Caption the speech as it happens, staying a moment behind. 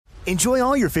Enjoy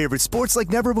all your favorite sports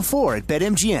like never before at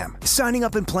BetMGM. Signing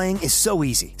up and playing is so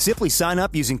easy. Simply sign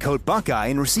up using code Buckeye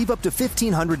and receive up to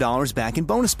 $1,500 back in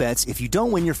bonus bets if you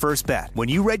don't win your first bet. When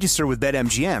you register with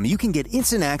BetMGM, you can get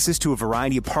instant access to a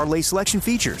variety of parlay selection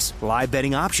features, live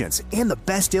betting options, and the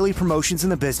best daily promotions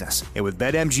in the business. And with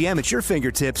BetMGM at your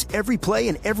fingertips, every play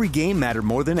and every game matter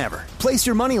more than ever. Place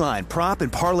your moneyline, prop,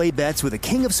 and parlay bets with the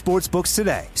king of sportsbooks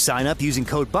today. Sign up using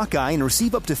code Buckeye and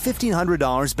receive up to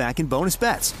 $1,500 back in bonus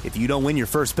bets if you don't win your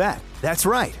first bet. That's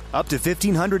right, up to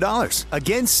 $1,500.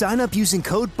 Again, sign up using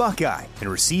code Buckeye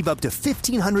and receive up to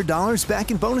 $1,500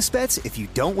 back in bonus bets if you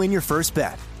don't win your first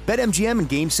bet. BetMGM and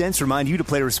GameSense remind you to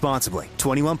play responsibly.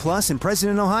 21 plus and present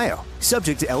in Ohio.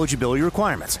 Subject to eligibility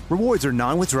requirements. Rewards are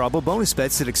non-withdrawable bonus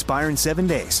bets that expire in 7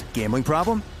 days. Gambling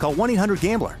problem? Call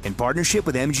 1-800-GAMBLER in partnership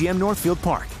with MGM Northfield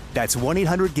Park. That's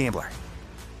 1-800-GAMBLER.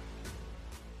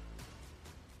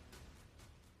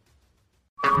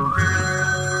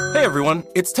 Hey everyone,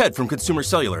 it's Ted from Consumer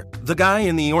Cellular, the guy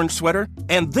in the orange sweater,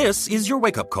 and this is your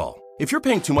wake-up call. If you're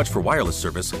paying too much for wireless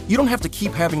service, you don't have to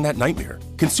keep having that nightmare.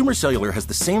 Consumer Cellular has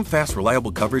the same fast,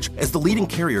 reliable coverage as the leading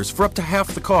carriers for up to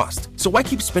half the cost. So why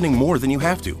keep spending more than you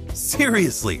have to?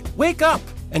 Seriously, wake up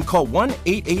and call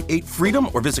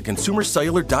 1-888-FREEDOM or visit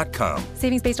consumercellular.com.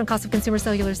 Savings based on cost of Consumer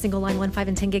Cellular single line 1, 5,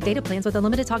 and 10 gig data plans with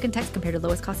unlimited talk and text compared to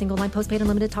lowest cost single line postpaid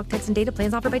unlimited talk, text, and data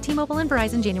plans offered by T-Mobile and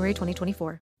Verizon January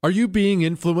 2024. Are you being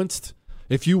influenced?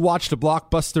 If you watched a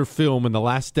blockbuster film in the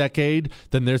last decade,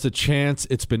 then there's a chance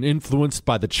it's been influenced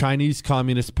by the Chinese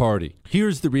Communist Party.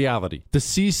 Here's the reality. The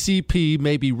CCP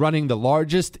may be running the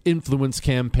largest influence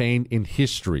campaign in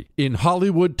history. In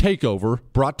Hollywood Takeover,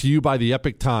 brought to you by the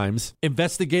Epic Times,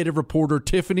 investigative reporter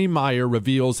Tiffany Meyer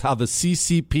reveals how the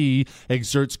CCP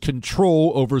exerts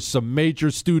control over some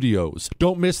major studios.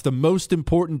 Don't miss the most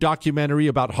important documentary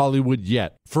about Hollywood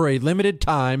yet. For a limited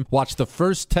time, watch the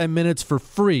first 10 minutes for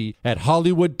free at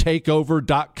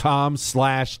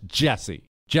HollywoodTakeover.com/Jesse.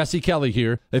 Jesse Kelly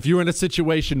here. If you're in a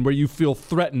situation where you feel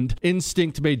threatened,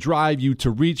 instinct may drive you to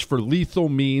reach for lethal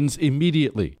means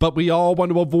immediately. But we all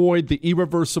want to avoid the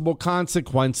irreversible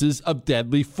consequences of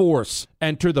deadly force.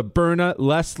 Enter the Byrna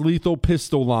less lethal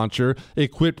pistol launcher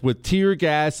equipped with tear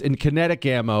gas and kinetic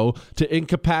ammo to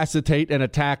incapacitate an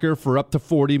attacker for up to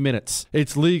 40 minutes.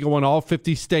 It's legal in all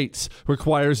 50 states,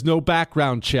 requires no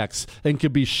background checks, and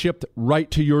can be shipped right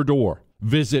to your door.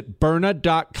 Visit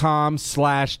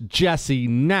Byrna.com/Jesse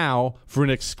now for an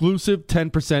exclusive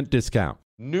 10% discount.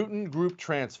 Newton Group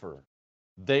Transfer.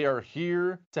 They are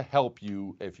here to help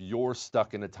you if you're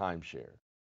stuck in a timeshare.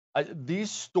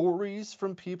 These stories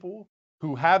from people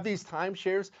who have these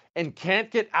timeshares and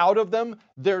can't get out of them,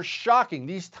 they're shocking.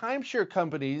 These timeshare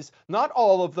companies, not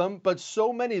all of them, but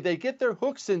so many, they get their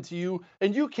hooks into you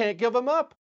and you can't give them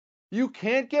up. You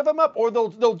can't give them up, or they'll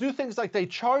do things like they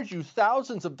charge you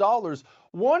thousands of dollars.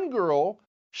 One girl,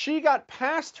 she got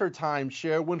past her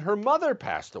timeshare when her mother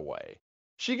passed away.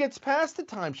 She gets past the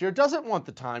timeshare, doesn't want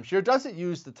the timeshare, doesn't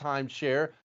use the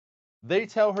timeshare. They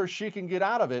tell her she can get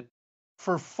out of it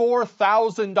for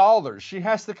 $4,000. She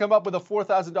has to come up with a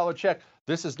 $4,000 check.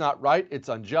 This is not right. It's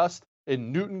unjust.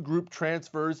 And Newton Group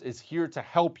Transfers is here to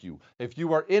help you. If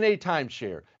you are in a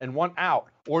timeshare and want out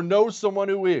or know someone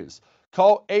who is,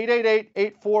 call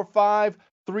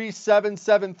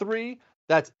 888-845-3773.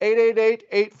 That's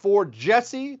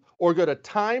 888-84-JESSE, or go to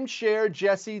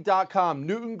timesharejesse.com.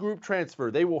 Newton Group Transfer.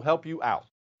 They will help you out.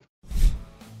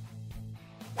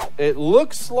 It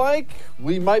looks like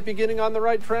we might be getting on the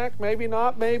right track. Maybe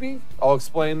not, maybe. I'll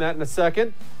explain that in a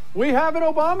second. We have an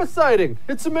Obama sighting.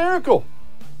 It's a miracle.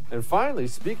 And finally,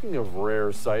 speaking of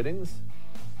rare sightings,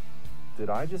 did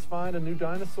I just find a new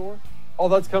dinosaur? All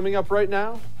that's coming up right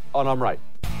now on I'm Right.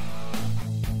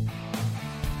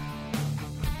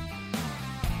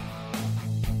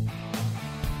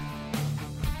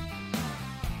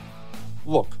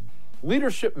 Look,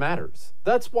 leadership matters.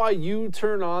 That's why you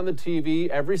turn on the TV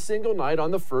every single night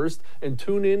on the 1st and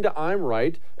tune in to I'm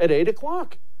Right at 8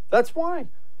 o'clock. That's why.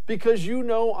 Because you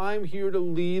know I'm here to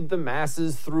lead the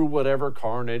masses through whatever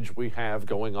carnage we have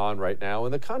going on right now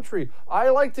in the country. I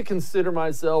like to consider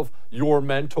myself your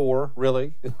mentor,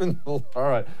 really. All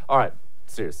right,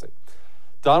 seriously.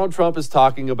 Donald Trump is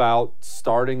talking about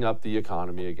starting up the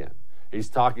economy again. He's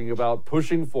talking about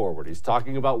pushing forward. He's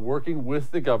talking about working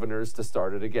with the governors to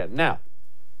start it again. Now,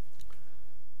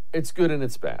 it's good and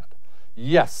it's bad.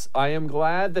 Yes, I am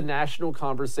glad the national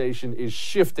conversation is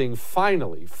shifting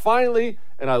finally,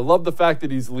 and I love the fact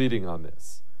that he's leading on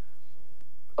this.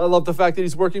 I love the fact that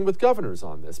he's working with governors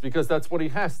on this, because that's what he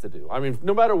has to do. I mean,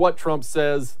 no matter what Trump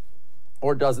says,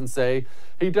 or doesn't say.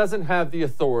 He doesn't have the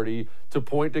authority to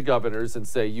point to governors and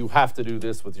say, you have to do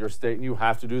this with your state and you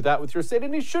have to do that with your state.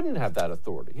 And he shouldn't have that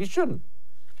authority. He shouldn't.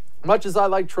 Much as I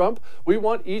like Trump, we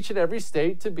want each and every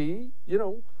state to be,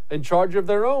 in charge of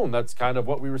their own. That's kind of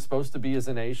what we were supposed to be as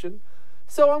a nation.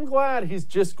 So I'm glad he's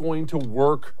just going to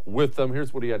work with them.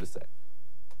 Here's what he had to say.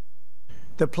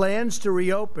 The plans to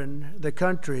reopen the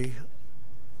country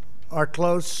are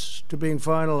close to being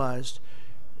finalized,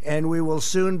 and we will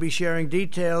soon be sharing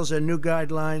details and new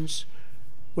guidelines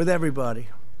with everybody.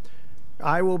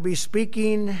 I will be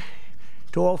speaking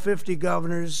to all 50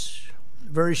 governors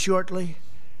very shortly,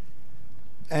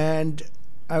 and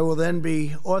I will then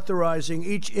be authorizing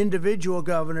each individual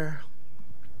governor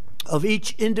of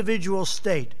each individual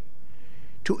state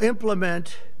to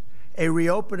implement a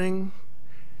reopening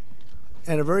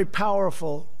and a very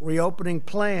powerful reopening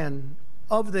plan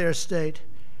of their state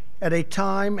at a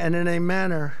time and in a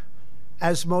manner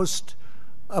as most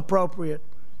appropriate.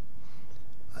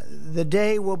 The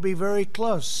day will be very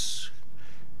close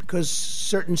because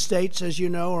certain states, as you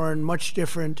know, are in much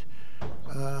different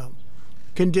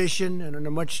condition and in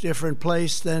a much different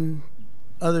place than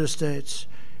other states.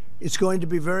 It's going to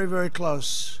be very, very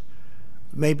close,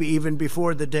 maybe even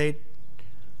before the date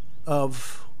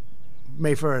of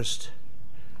May 1st.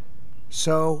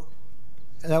 So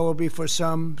that will be for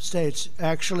some states.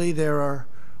 Actually, there are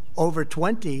over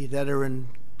 20 that are in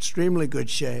extremely good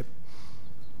shape,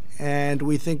 and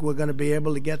we think we're going to be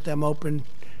able to get them open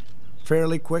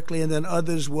fairly quickly, and then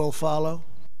others will follow.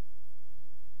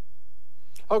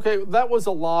 Okay, that was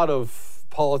a lot of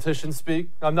politician speak.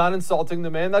 I'm not insulting the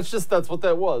man. That's what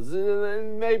that was.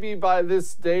 Maybe by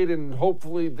this date and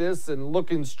hopefully this and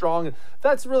looking strong.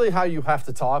 That's really how you have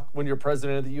to talk when you're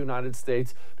president of the United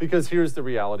States, because here's the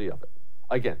reality of it.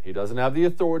 Again, he doesn't have the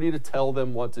authority to tell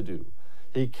them what to do.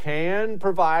 He can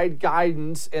provide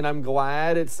guidance, and I'm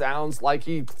glad it sounds like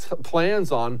he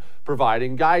plans on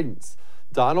providing guidance.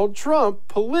 Donald Trump,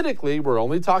 politically, we're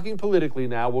only talking politically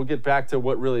now. We'll get back to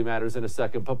what really matters in a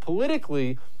second. But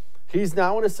politically, he's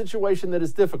now in a situation that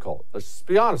is difficult. Let's just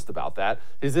be honest about that.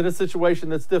 He's in a situation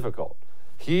that's difficult.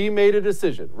 He made a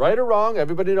decision, right or wrong.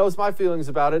 Everybody knows my feelings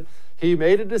about it. He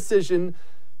made a decision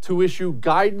to issue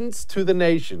guidance to the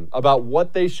nation about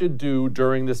what they should do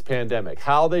during this pandemic,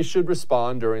 how they should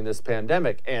respond during this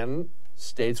pandemic. And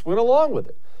states went along with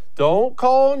it. Don't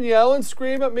call and yell and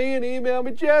scream at me and email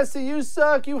me, Jesse, you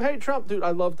suck, you hate Trump. Dude,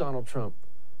 I love Donald Trump.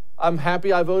 I'm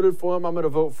happy I voted for him. I'm going to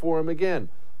vote for him again.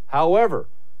 However,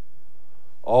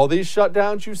 all these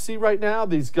shutdowns you see right now,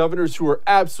 these governors who are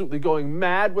absolutely going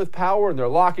mad with power and they're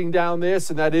locking down this,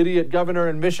 and that idiot governor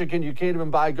in Michigan, you can't even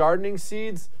buy gardening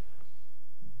seeds.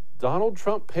 Donald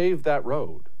Trump paved that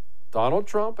road. Donald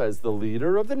Trump, as the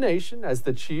leader of the nation, as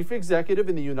the chief executive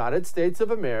in the United States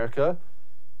of America,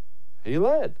 he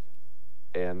led,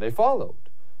 and they followed.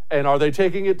 And are they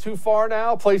taking it too far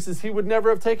now? Places he would never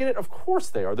have taken it? Of course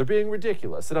they are. They're being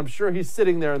ridiculous. And I'm sure he's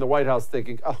sitting there in the White House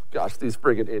thinking, oh gosh, these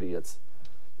friggin' idiots.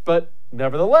 But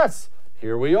nevertheless,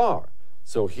 here we are.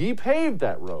 So he paved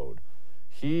that road.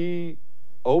 He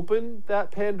opened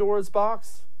that Pandora's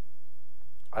box.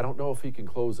 I don't know if he can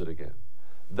close it again.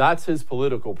 That's his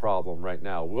political problem right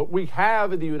now. What we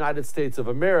have in the United States of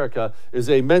America is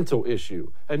a mental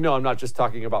issue. And no, I'm not just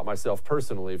talking about myself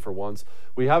personally for once.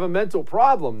 We have a mental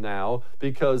problem now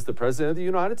because the President of the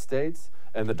United States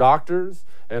and the doctors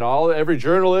and every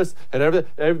journalist and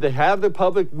they have the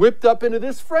public whipped up into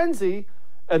this frenzy.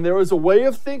 And there is a way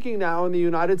of thinking now in the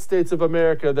United States of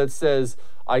America that says,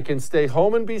 I can stay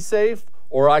home and be safe,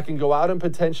 or I can go out and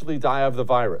potentially die of the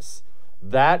virus.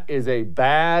 That is a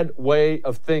bad way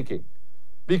of thinking,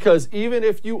 because even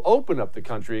if you open up the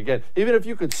country again, even if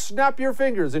you could snap your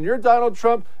fingers and you're Donald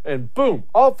Trump and boom,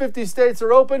 all 50 states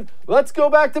are open, let's go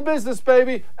back to business,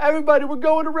 baby. Everybody would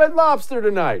go into Red Lobster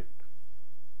tonight.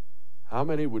 How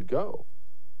many would go?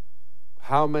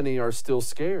 How many are still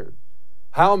scared?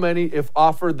 How many, if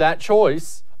offered that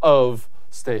choice of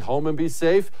stay home and be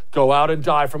safe, go out and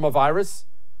die from a virus,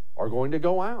 are going to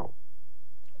go out?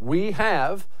 We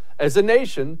have, as a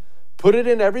nation, put it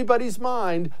in everybody's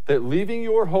mind that leaving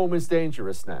your home is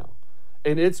dangerous now.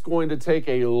 And it's going to take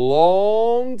a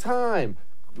long time,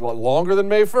 longer than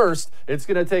May 1st, it's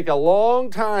going to take a long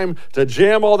time to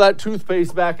jam all that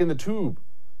toothpaste back in the tube.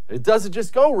 It doesn't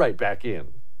just go right back in.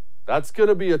 That's going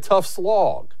to be a tough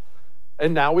slog.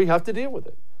 And now we have to deal with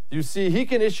it. You see, he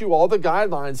can issue all the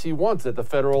guidelines he wants at the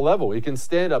federal level. He can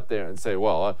stand up there and say,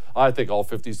 well, I think all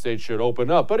 50 states should open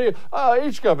up, but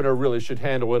each governor really should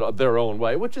handle it their own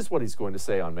way, which is what he's going to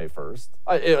say on May 1st,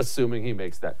 assuming he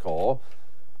makes that call.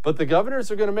 But the governors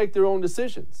are going to make their own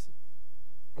decisions.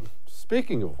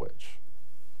 Speaking of which,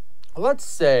 let's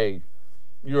say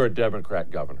you're a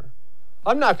Democrat governor.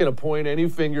 I'm not going to point any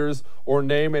fingers or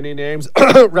name any names,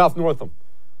 Ralph Northam.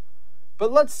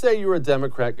 But let's say you're a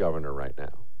Democrat governor right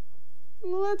now.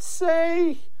 Let's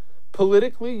say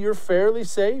politically you're fairly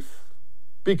safe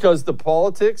because the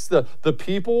politics, the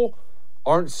people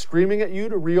aren't screaming at you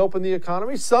to reopen the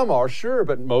economy. Some are, sure,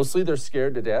 but mostly they're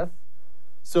scared to death.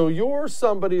 So you're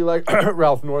somebody like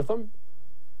Ralph Northam.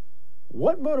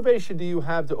 What motivation do you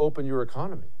have to open your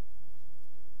economy?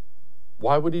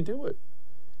 Why would he do it?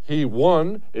 He,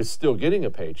 one, is still getting a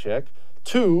paycheck.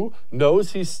 Two,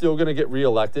 knows he's still going to get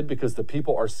reelected because the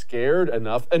people are scared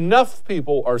enough. Enough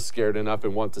people are scared enough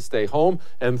and want to stay home.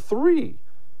 And three,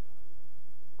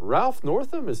 Ralph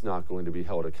Northam is not going to be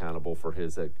held accountable for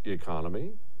his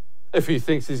economy. If he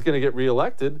thinks he's going to get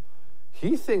reelected,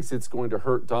 he thinks it's going to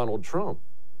hurt Donald Trump.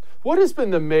 What has been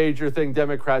the major thing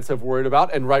Democrats have worried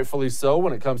about, and rightfully so,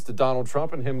 when it comes to Donald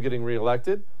Trump and him getting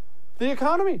reelected? The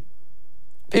economy.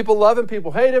 People love him,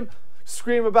 people hate him,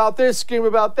 scream about this, scream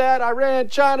about that, Iran,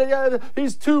 China, yeah,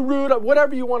 he's too rude,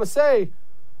 whatever you want to say.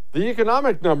 The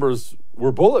economic numbers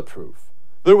were bulletproof.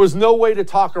 There was no way to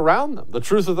talk around them. The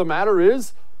truth of the matter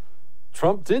is,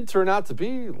 Trump did turn out to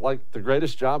be like the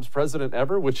greatest jobs president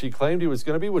ever, which he claimed he was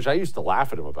going to be, which I used to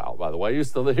laugh at him about, by the way. I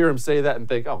used to hear him say that and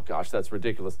think, oh gosh, that's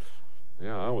ridiculous.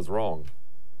 Yeah, I was wrong.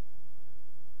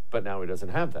 But now he doesn't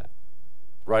have that.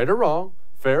 Right or wrong,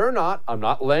 fair or not, I'm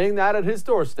not laying that at his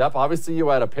doorstep. Obviously, you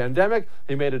had a pandemic.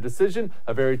 He made a decision,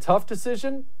 a very tough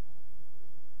decision.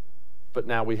 But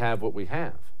now we have what we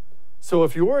have. So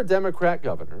if you're a Democrat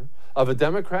governor of a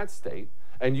Democrat state,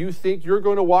 and you think you're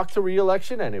going to walk to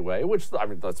re-election anyway, which, I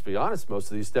mean, let's be honest,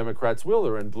 most of these Democrats will.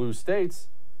 They're in blue states.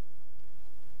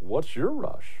 What's your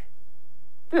rush?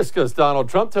 Just because Donald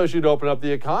Trump tells you to open up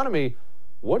the economy,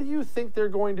 what do you think they're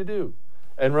going to do?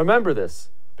 And remember this,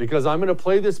 because I'm going to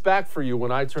play this back for you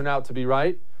when I turn out to be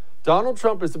right. Donald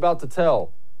Trump is about to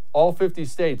tell all 50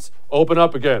 states, open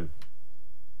up again.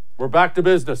 We're back to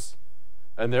business.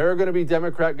 And there are going to be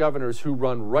Democrat governors who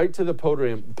run right to the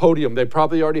podium. They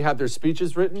probably already have their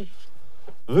speeches written.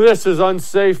 This is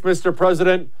unsafe, Mr.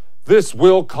 President. This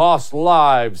will cost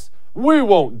lives. We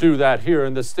won't do that here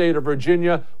in the state of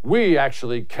Virginia. We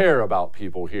actually care about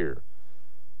people here.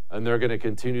 And they're going to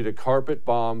continue to carpet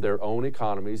bomb their own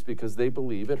economies because they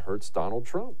believe it hurts Donald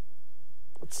Trump.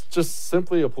 It's just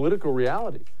simply a political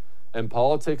reality. And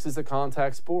politics is a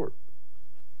contact sport.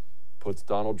 Puts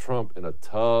Donald Trump in a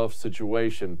tough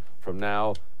situation from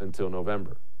now until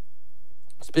November.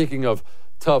 Speaking of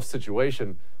tough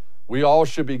situation, we all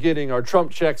should be getting our Trump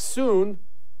checks soon.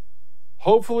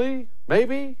 Hopefully,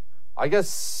 maybe. I guess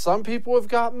some people have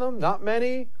gotten them, not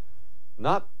many.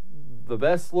 Not the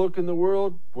best look in the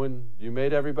world when you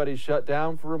made everybody shut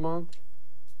down for a month.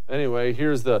 Anyway,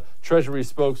 here's the Treasury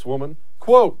spokeswoman.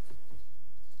 Quote,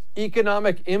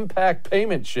 economic impact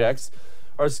payment checks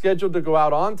are scheduled to go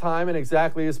out on time and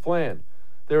exactly as planned.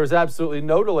 There is absolutely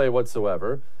no delay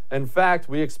whatsoever. In fact,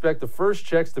 we expect the first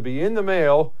checks to be in the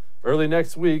mail early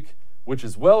next week, which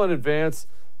is well in advance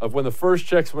of when the first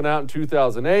checks went out in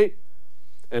 2008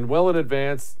 and well in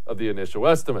advance of the initial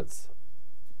estimates.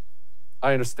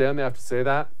 I understand they have to say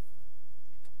that.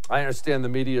 I understand the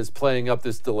media is playing up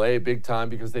this delay big time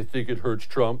because they think it hurts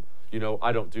Trump. You know,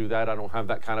 I don't do that. I don't have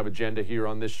that kind of agenda here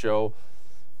on this show.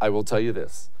 I will tell you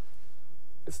this.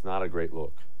 It's not a great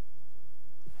look.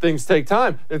 Things take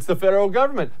time. It's the federal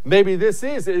government. Maybe this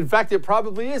is. In fact, it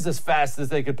probably is as fast as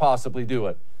they could possibly do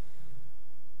it.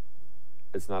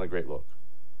 It's not a great look.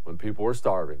 When people are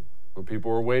starving, when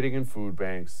people are waiting in food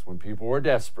banks, when people are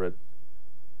desperate,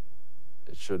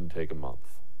 it shouldn't take a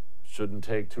month. It shouldn't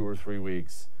take 2 or 3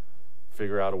 weeks.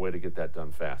 Figure out a way to get that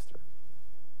done faster.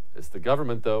 It's the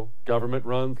government, though. Government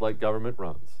runs like government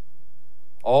runs.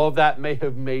 All of that may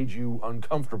have made you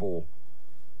uncomfortable,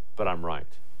 but I'm right.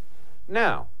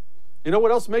 Now, you know what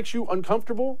else makes you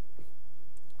uncomfortable?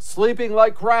 Sleeping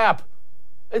like crap.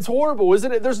 It's horrible,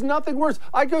 isn't it? There's nothing worse.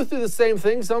 I go through the same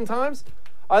thing sometimes.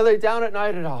 I lay down at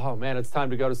night and, oh man, it's time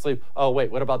to go to sleep. Oh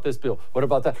wait, what about this bill? What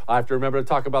about that? I have to remember to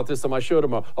talk about this on my show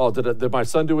tomorrow. Oh, did my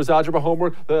son do his algebra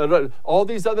homework? All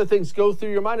these other things go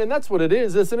through your mind, and that's what it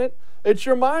is, isn't it? It's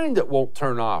your mind that won't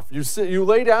turn off. You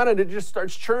lay down and it just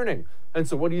starts churning. And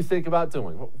so what do you think about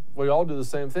doing? We all do the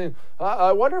same thing.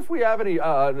 I wonder if we have any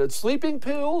sleeping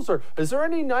pills, or is there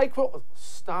any NyQuil?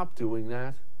 Stop doing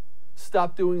that.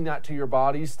 Stop doing that to your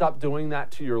body. Stop doing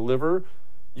that to your liver.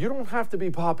 You don't have to be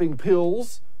popping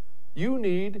pills. You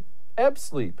need Ebb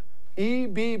Sleep,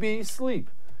 EBB Sleep.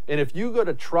 And if you go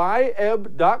to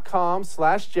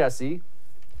tryebb.com/Jesse,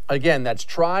 again, that's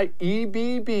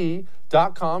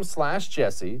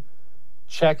tryebb.com/Jesse,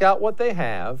 check out what they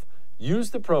have.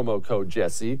 use the promo code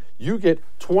Jesse. You get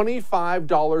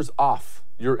 $25 off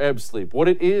your Ebb Sleep. What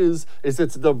it is it's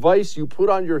a device you put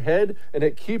on your head, and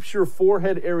it keeps your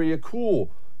forehead area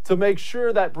cool to make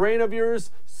sure that brain of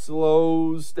yours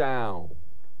slows down.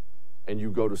 And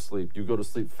you go to sleep. You go to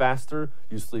sleep faster.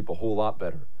 You sleep a whole lot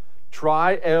better.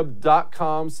 Try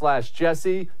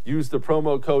ebb.com/Jesse. Use the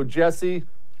promo code Jesse.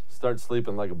 Start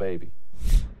sleeping like a baby.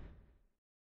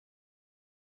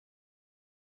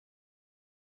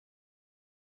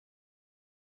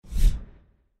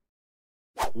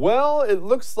 Well, it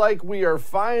looks like we are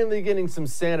finally getting some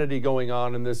sanity going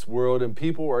on in this world, and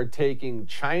people are taking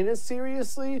China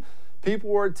seriously.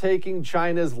 People are taking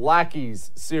China's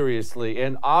lackeys seriously.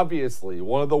 And obviously,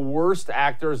 one of the worst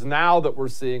actors now that we're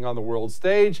seeing on the world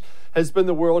stage has been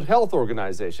the World Health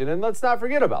Organization. And let's not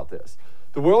forget about this.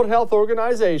 The World Health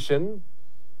Organization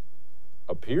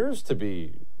appears to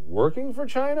be working for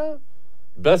China,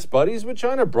 best buddies with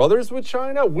China, brothers with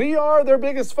China. We are their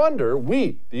biggest funder,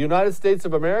 we, the United States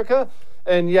of America.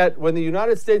 And yet, when the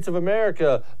United States of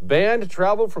America banned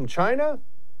travel from China,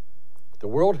 the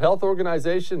World Health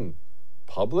Organization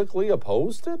publicly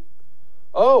opposed it?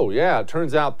 Oh, yeah, it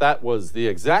turns out that was the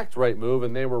exact right move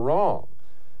and they were wrong.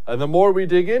 And the more we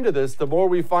dig into this, the more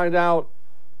we find out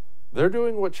they're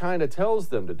doing what China tells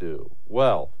them to do.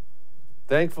 Well,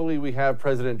 thankfully we have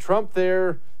President Trump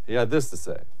there. He had this to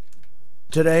say.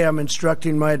 Today I'm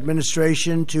instructing my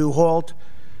administration to halt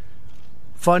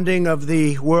funding of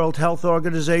the World Health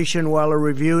Organization while a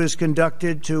review is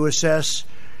conducted to assess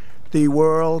the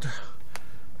World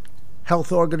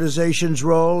Health Organization's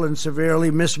role in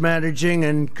severely mismanaging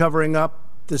and covering up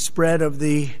the spread of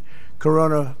the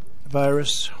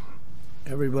coronavirus.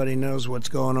 Everybody knows what's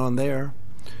going on there.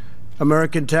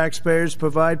 American taxpayers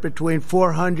provide between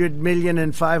 $400 million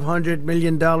and $500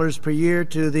 million per year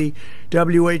to the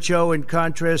WHO. In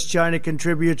contrast, China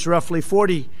contributes roughly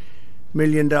 $40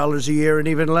 million a year, and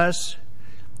even less.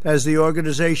 As the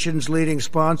organization's leading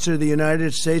sponsor, the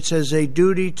United States has a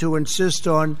duty to insist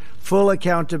on full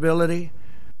accountability.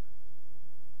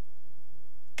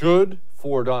 Good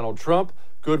for Donald Trump.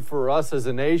 Good for us as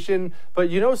a nation.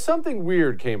 But you know, something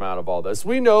weird came out of all this.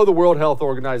 We know the World Health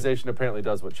Organization apparently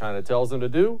does what China tells them to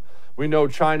do. We know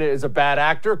China is a bad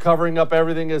actor, covering up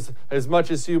everything as much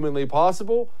as humanly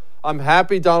possible. I'm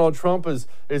happy Donald Trump is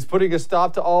putting a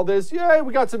stop to all this. Yay,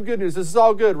 we got some good news. This is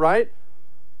all good, right?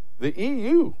 The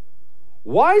EU.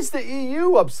 Why is the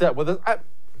EU upset with us?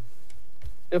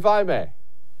 If I may,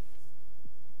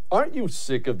 aren't you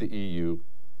sick of the EU?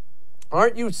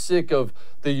 Aren't you sick of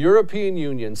the European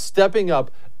Union stepping up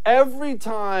every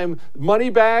time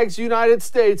Moneybags United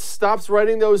States stops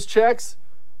writing those checks?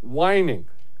 Whining.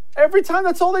 Every time,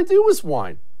 that's all they do is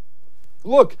whine.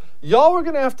 Look, y'all are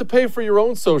going to have to pay for your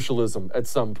own socialism at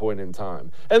some point in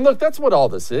time. And look, that's what all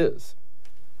this is.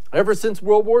 Ever since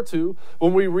World War II,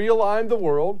 when we realigned the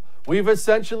world, we've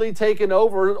essentially taken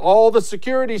over all the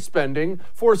security spending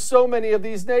for so many of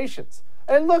these nations.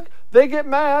 And look, they get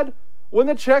mad when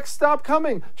the checks stop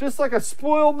coming, just like a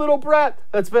spoiled little brat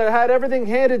that's had everything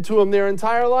handed to them their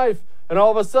entire life. And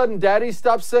all of a sudden, daddy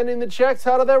stops sending the checks.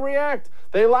 How do they react?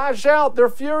 They lash out. They're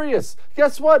furious.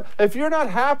 Guess what? If you're not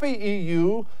happy,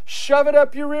 EU, shove it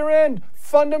up your rear end.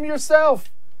 Fund them yourself.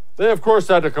 They, of course,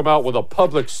 had to come out with a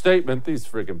public statement. These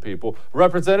friggin' people.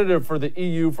 Representative for the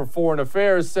EU for Foreign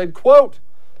Affairs said, quote,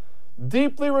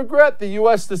 deeply regret the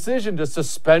U.S. decision to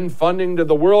suspend funding to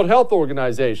the World Health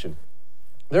Organization.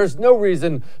 There's no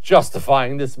reason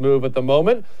justifying this move at the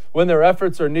moment when their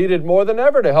efforts are needed more than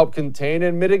ever to help contain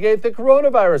and mitigate the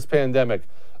coronavirus pandemic.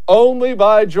 Only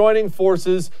by joining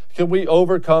forces can we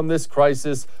overcome this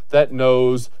crisis that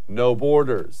knows no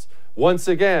borders. Once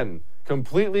again,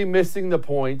 completely missing the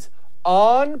point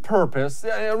on purpose.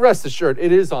 Rest assured,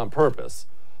 it is on purpose.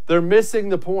 They're missing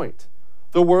the point.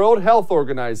 The World Health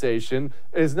Organization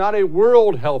is not a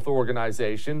World Health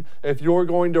Organization if you're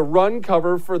going to run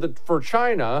cover for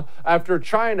China after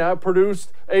China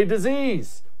produced a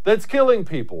disease that's killing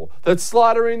people, that's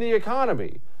slaughtering the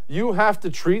economy. You have to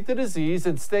treat the disease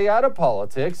and stay out of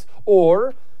politics,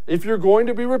 or if you're going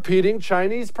to be repeating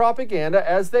Chinese propaganda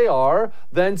as they are,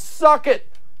 then suck it.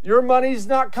 Your money's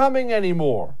not coming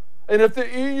anymore. And if the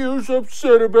EU's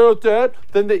upset about that,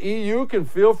 then the EU can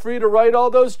feel free to write all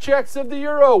those checks of the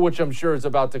euro, which I'm sure is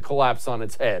about to collapse on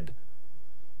its head.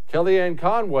 Kellyanne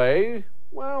Conway,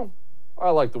 well,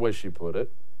 I like the way she put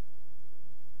it.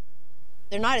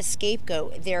 They're not a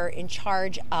scapegoat. They're in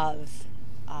charge of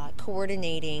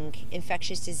coordinating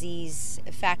infectious disease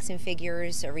facts and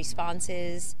figures,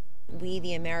 responses. We,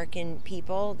 the American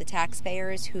people, the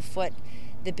taxpayers who foot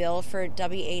the bill for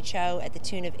WHO at the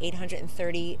tune of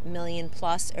 $830 million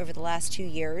plus over the last 2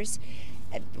 years,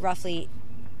 roughly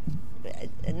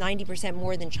 90%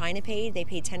 more than China paid. They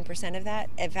paid 10% of that.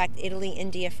 In fact, Italy,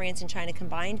 India, France, and China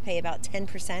combined pay about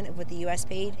 10% of what the U.S.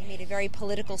 paid. They made a very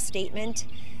political statement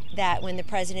that when the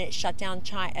president shut down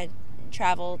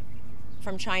travel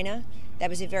from China, that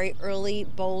was a very early,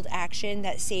 bold action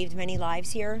that saved many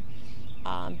lives here.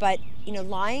 But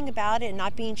lying about it and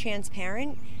not being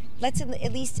transparent, let's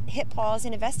at least hit pause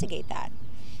and investigate that.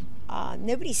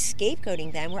 Nobody's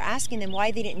scapegoating them. We're asking them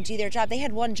why they didn't do their job. They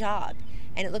had one job,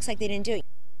 and it looks like they didn't do it.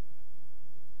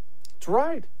 That's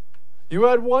right. You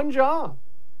had one job.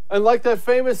 And like that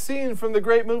famous scene from the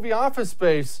great movie Office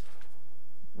Space,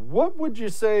 what would you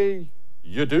say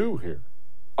you do here?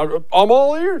 I'm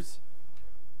all ears.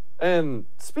 And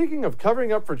speaking of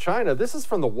covering up for China, this is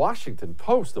from the Washington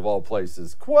Post, of all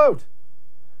places. Quote,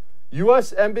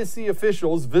 U.S. Embassy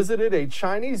officials visited a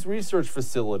Chinese research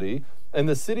facility in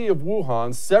the city of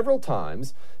Wuhan several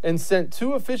times and sent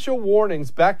 2 official warnings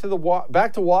back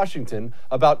to Washington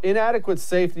about inadequate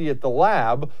safety at the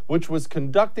lab, which was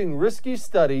conducting risky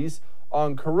studies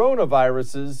on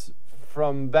coronaviruses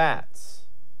from bats.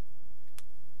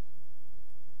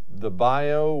 The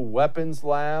bioweapons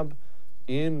lab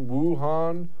in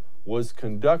Wuhan was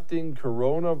conducting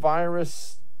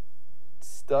coronavirus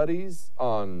studies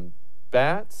on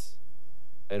bats,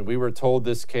 and we were told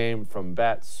this came from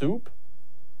bat soup.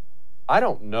 I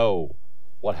don't know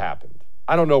what happened.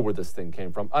 I don't know where this thing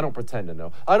came from. I don't pretend to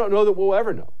know. I don't know that we'll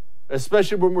ever know,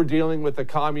 especially when we're dealing with a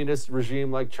communist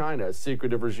regime like China, a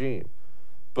secretive regime.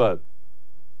 But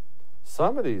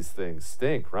some of these things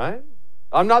stink, right?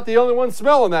 I'm not the only one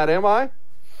smelling that, am I?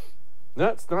 No,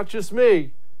 it's not just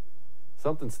me.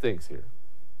 Something stinks here.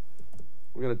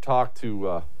 We're going to talk to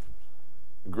a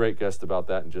great guest about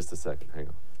that in just a second. Hang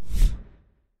on.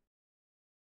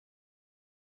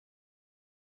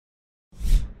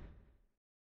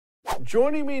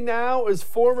 Joining me now is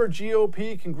former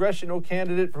GOP congressional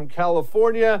candidate from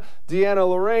California, Deanna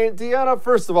Lorraine. Deanna,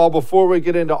 first of all, before we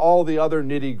get into all the other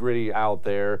nitty-gritty out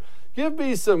there, give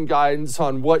me some guidance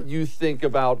on what you think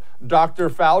about Dr.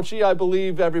 Fauci. I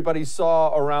believe everybody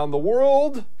saw around the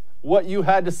world what you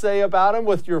had to say about him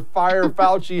with your Fire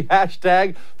Fauci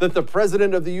hashtag that the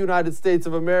President of the United States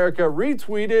of America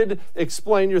retweeted.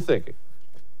 Explain your thinking.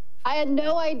 I had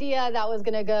no idea that was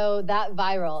going to go that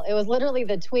viral. It was literally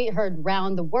the tweet heard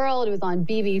round the world. It was on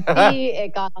BBC.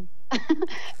 It got on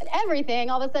everything.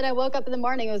 All of a sudden, I woke up in the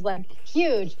morning. It was like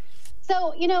huge.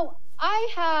 So,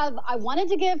 I wanted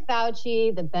to give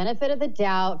Fauci the benefit of the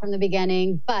doubt from the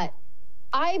beginning, but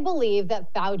I believe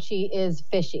that Fauci is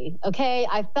fishy, okay?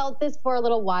 I felt this for a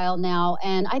little while now,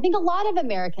 and I think a lot of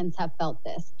Americans have felt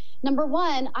this. Number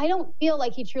one, I don't feel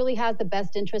like he truly has the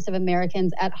best interests of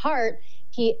Americans at heart.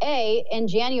 He, in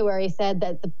January said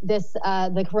that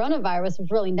the coronavirus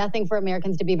was really nothing for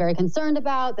Americans to be very concerned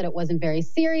about, that it wasn't very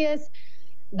serious.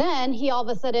 Then he all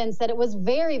of a sudden said it was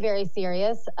very, very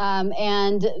serious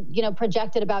and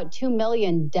projected about 2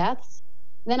 million deaths.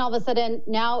 Then all of a sudden,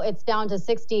 now it's down to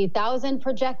 60,000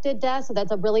 projected deaths. So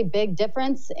that's a really big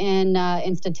difference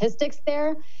in statistics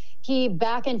there. He,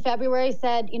 back in February,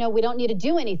 said, we don't need to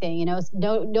do anything,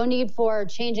 no need for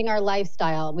changing our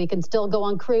lifestyle. We can still go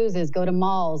on cruises, go to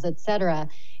malls, etc.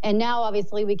 And now,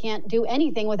 obviously, we can't do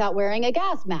anything without wearing a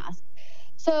gas mask.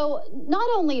 So not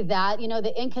only that,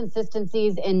 the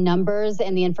inconsistencies in numbers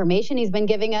and the information he's been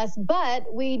giving us,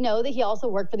 but we know that he also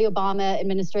worked for the Obama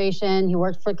administration. He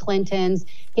worked for Clinton's.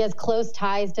 He has close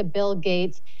ties to Bill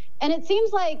Gates. And it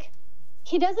seems like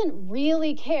he doesn't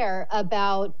really care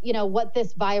about, what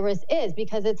this virus is,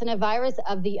 because it's a virus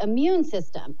of the immune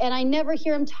system. And I never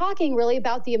hear him talking really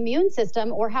about the immune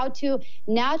system or how to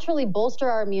naturally bolster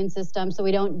our immune system so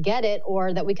we don't get it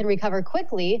or that we can recover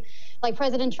quickly, like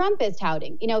President Trump is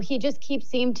touting. He just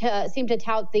seem to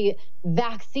tout the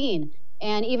vaccine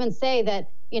and even say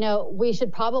that, we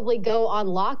should probably go on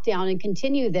lockdown and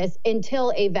continue this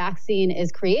until a vaccine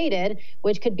is created,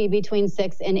 which could be between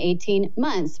 6 and 18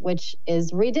 months, which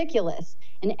is ridiculous.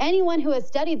 And anyone who has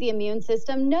studied the immune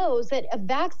system knows that a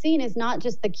vaccine is not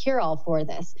just the cure-all for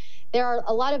this. There are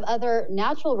a lot of other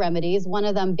natural remedies, one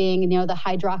of them being, the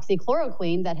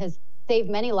hydroxychloroquine that has saved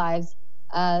many lives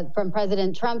from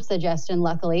President Trump's suggestion,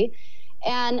 luckily.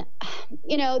 And,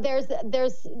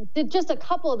 there's just a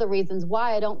couple of the reasons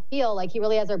why I don't feel like he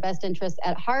really has our best interests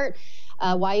at heart,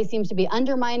 why he seems to be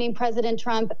undermining President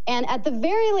Trump. And at the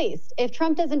very least, if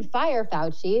Trump doesn't fire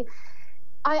Fauci,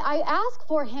 I ask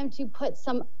for him to put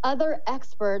some other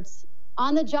experts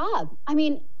on the job. I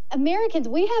mean, Americans,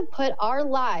 we have put our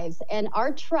lives and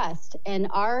our trust and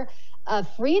our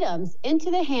freedoms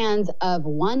into the hands of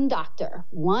one doctor,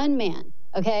 one man.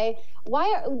 Okay.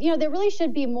 There really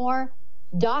should be more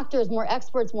doctors, more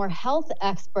experts, more health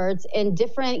experts in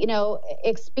different,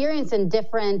 experience in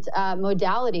different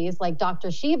modalities, like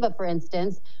Dr. Shiva, for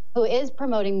instance, who is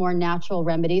promoting more natural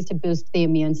remedies to boost the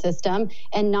immune system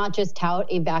and not just tout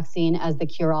a vaccine as the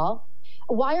cure-all.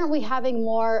 Why aren't we having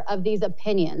more of these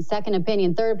opinions, second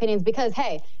opinion, third opinions? Because,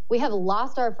 hey, we have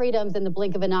lost our freedoms in the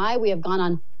blink of an eye. We have gone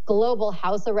on global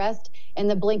house arrest in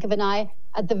the blink of an eye.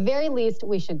 At the very least,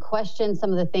 we should question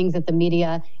some of the things that the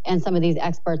media and some of these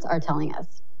experts are telling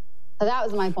us. So that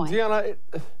was my point. Deanna,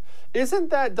 isn't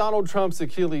that Donald Trump's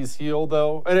Achilles heel,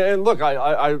 though? And look,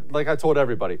 I like I told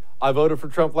everybody, I voted for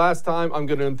Trump last time. I'm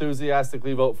going to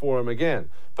enthusiastically vote for him again.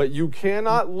 But you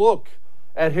cannot look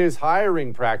at his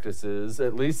hiring practices,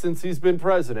 at least since he's been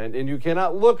president, and you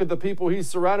cannot look at the people he's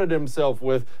surrounded himself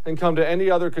with and come to any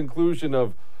other conclusion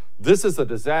of, this is a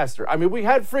disaster. I mean, we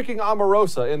had freaking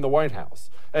Omarosa in the White House.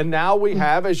 And now we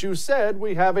have, as you said,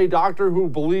 we have a doctor who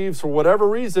believes, for whatever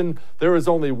reason, there is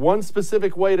only one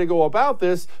specific way to go about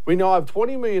this. We now have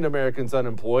 20 million Americans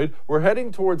unemployed. We're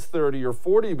heading towards 30 or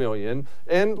 40 million.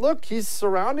 And look, he's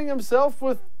surrounding himself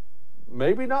with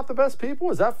maybe not the best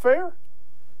people. Is that fair?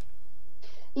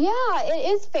 Yeah,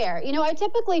 it is fair. I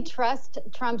typically trust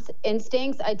Trump's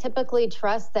instincts. I typically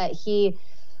trust that he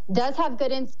does have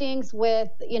good instincts with,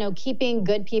 keeping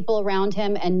good people around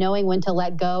him and knowing when to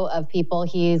let go of people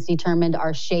he's determined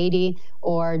are shady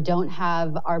or don't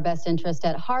have our best interest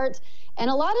at heart. And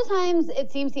a lot of times it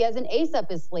seems he has an ace up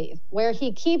his sleeve where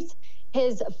he keeps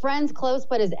his friends close,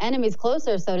 but his enemies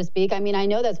closer, so to speak. I mean, I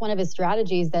know that's one of his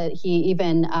strategies that he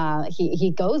even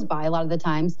he goes by a lot of the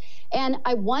times. And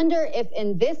I wonder if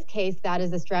in this case, that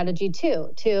is a strategy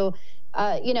too, to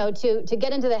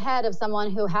get into the head of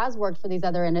someone who has worked for these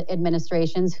other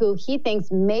administrations who he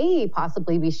thinks may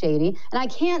possibly be shady. And I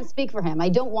can't speak for him. I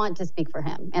don't want to speak for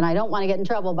him. And I don't want to get in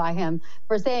trouble by him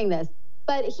for saying this.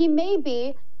 But he may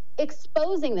be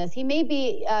exposing this. He may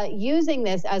be using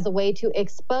this as a way to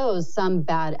expose some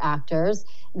bad actors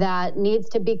that needs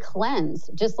to be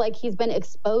cleansed, just like he's been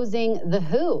exposing the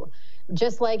WHO.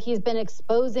 Just like he's been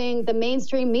exposing the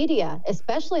mainstream media,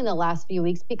 especially in the last few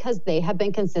weeks, because they have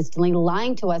been consistently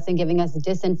lying to us and giving us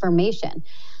disinformation.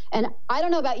 And I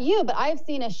don't know about you, but I've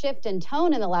seen a shift in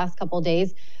tone in the last couple of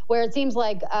days where it seems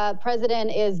like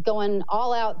President is going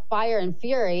all out fire and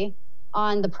fury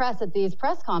on the press at these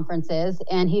press conferences.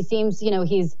 And he seems,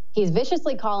 he's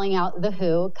viciously calling out the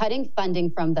WHO, cutting funding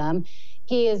from them.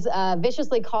 He is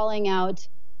viciously calling out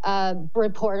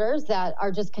reporters that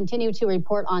are just continue to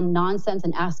report on nonsense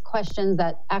and ask questions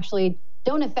that actually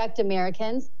don't affect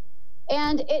Americans.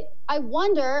 And I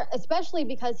wonder, especially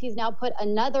because he's now put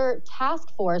another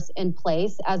task force in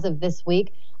place as of this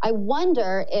week, I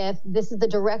wonder if this is the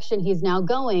direction he's now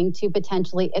going to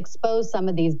potentially expose some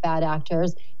of these bad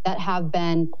actors that have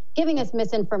been giving us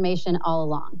misinformation all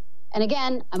along. And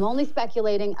again, I'm only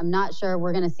speculating. I'm not sure.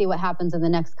 We're going to see what happens in the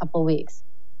next couple of weeks.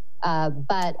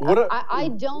 But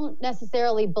I don't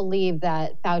necessarily believe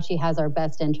that Fauci has our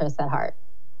best interests at heart.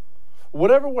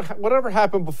 Whatever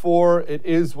happened before, it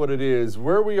is what it is.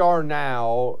 Where we are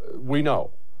now, we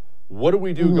know. What do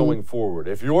we do going forward?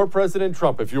 If you're President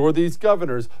Trump, if you're these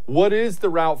governors, what is the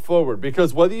route forward?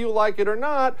 Because whether you like it or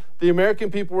not, the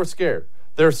American people are scared.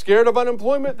 They're scared of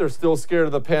unemployment. They're still scared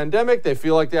of the pandemic. They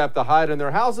feel like they have to hide in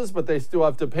their houses, but they still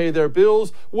have to pay their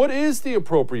bills. What is the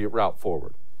appropriate route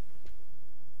forward?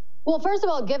 Well, first of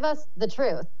all, give us the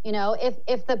truth.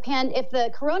 If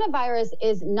the coronavirus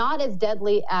is not as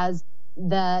deadly as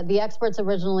the experts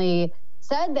originally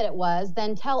said that it was,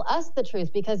 then tell us the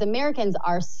truth, because Americans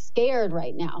are scared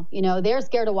right now. They're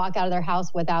scared to walk out of their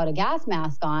house without a gas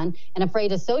mask on and afraid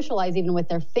to socialize even with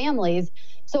their families.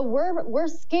 So we're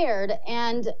scared,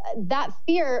 and that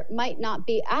fear might not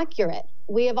be accurate.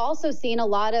 We have also seen a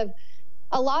lot of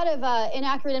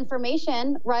inaccurate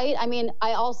information, right? I mean,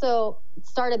 I also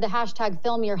started the hashtag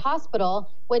Film Your Hospital,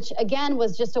 which again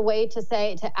was just a way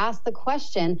to ask the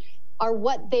question, are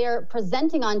what they're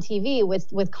presenting on TV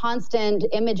with constant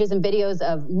images and videos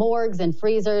of morgues and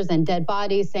freezers and dead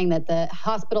bodies saying that the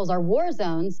hospitals are war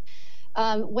zones,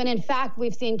 when in fact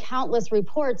we've seen countless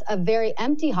reports of very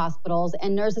empty hospitals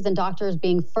and nurses and doctors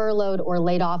being furloughed or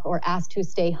laid off or asked to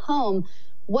stay home.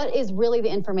 What is really the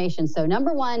information? So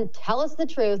number one, tell us the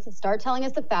truth, start telling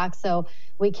us the facts so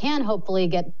we can hopefully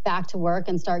get back to work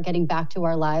and start getting back to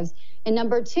our lives. And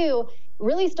number two,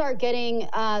 really start getting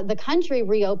the country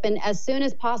reopened as soon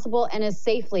as possible and as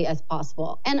safely as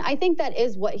possible. And I think that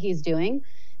is what he's doing.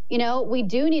 You know, we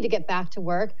do need to get back to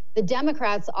work. The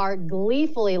Democrats are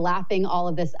gleefully lapping all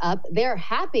of this up. They're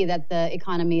happy that the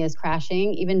economy is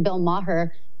crashing. Even Bill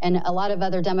Maher and a lot of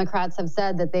other Democrats have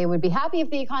said that they would be happy if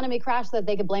the economy crashed so that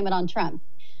they could blame it on Trump.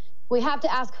 We have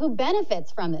to ask who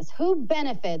benefits from this? Who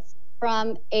benefits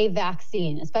from a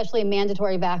vaccine, especially a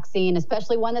mandatory vaccine,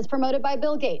 especially one that's promoted by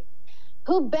Bill Gates?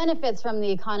 Who benefits from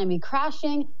the economy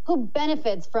crashing? Who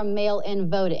benefits from mail-in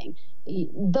voting?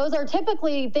 Those are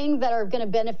typically things that are going to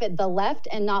benefit the left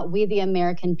and not we, the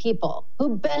American people.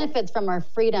 Who benefits from our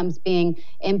freedoms being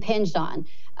impinged on?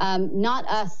 Not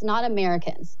us, not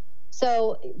Americans.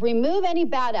 So remove any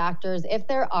bad actors, if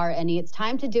there are any. It's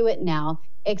time to do it now.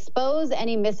 Expose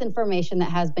any misinformation that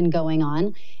has been going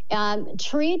on.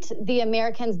 Treat the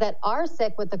Americans that are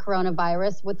sick with the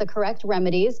coronavirus with the correct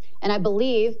remedies. And I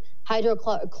believe I'm just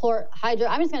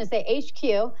going to say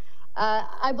HQ.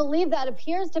 I believe that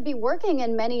appears to be working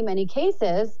in many, many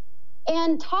cases.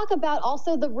 And talk about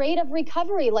also the rate of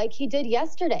recovery like he did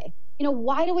yesterday. You know,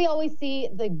 why do we always see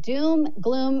the doom,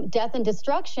 gloom, death, and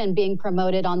destruction being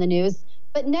promoted on the news,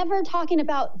 but never talking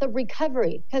about the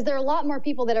recovery? Because there are a lot more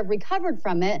people that have recovered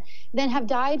from it than have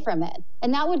died from it.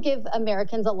 And that would give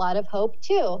Americans a lot of hope,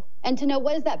 too. And to know,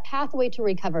 what is that pathway to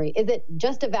recovery? Is it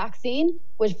just a vaccine,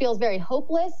 which feels very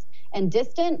hopeless and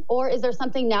distant, or is there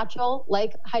something natural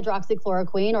like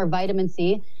hydroxychloroquine or vitamin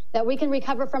C that we can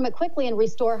recover from it quickly and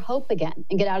restore hope again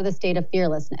and get out of the state of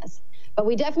fearlessness? But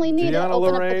we definitely need to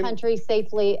open up the country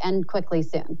safely and quickly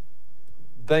soon.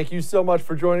 Thank you so much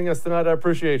for joining us tonight. I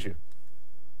appreciate you.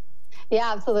 Yeah,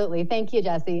 absolutely. Thank you,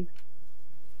 Jesse.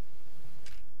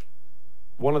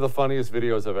 One of the funniest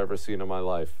videos I've ever seen in my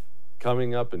life.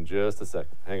 Coming up in just a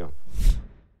second. Hang on.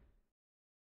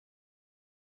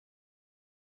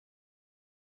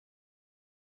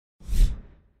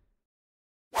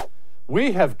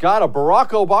 We have got a Barack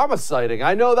Obama sighting.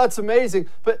 I know that's amazing,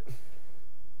 but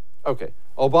okay.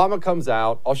 Obama comes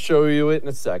out. I'll show you it in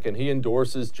a second. He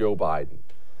endorses Joe Biden.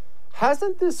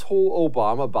 Hasn't this whole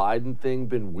Obama-Biden thing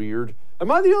been weird?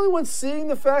 Am I the only one seeing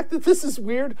the fact that this is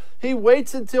weird? He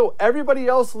waits until everybody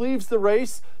else leaves the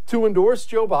race to endorse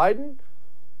Joe Biden?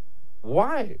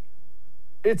 Why?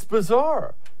 It's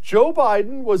bizarre. Joe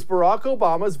Biden was Barack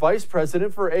Obama's vice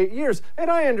president for 8 years,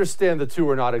 and I understand the two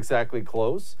are not exactly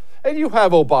close. And you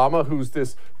have Obama, who's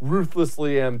this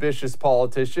ruthlessly ambitious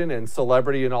politician and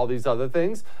celebrity and all these other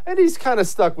things. And he's kind of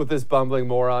stuck with this bumbling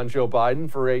moron, Joe Biden,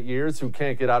 for 8 years, who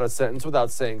can't get out a sentence without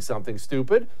saying something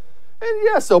stupid. And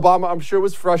yes, Obama, I'm sure,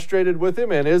 was frustrated with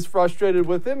him and is frustrated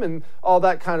with him, and all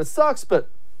that kind of sucks.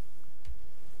 But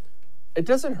it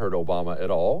doesn't hurt Obama at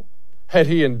all. Had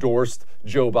he endorsed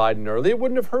Joe Biden early, it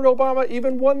wouldn't have hurt Obama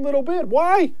even one little bit.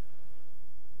 Why?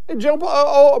 And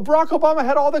Barack Obama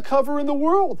had all the cover in the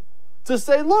world to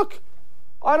say, look,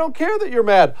 I don't care that you're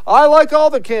mad. I like all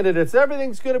the candidates.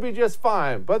 Everything's going to be just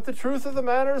fine. But the truth of the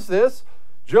matter is this: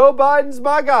 Joe Biden's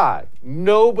my guy.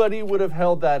 Nobody would have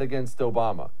held that against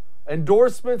Obama.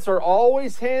 Endorsements are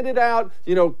always handed out,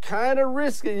 kind of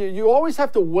risky. You always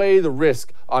have to weigh the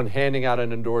risk on handing out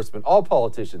an endorsement. All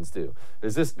politicians do.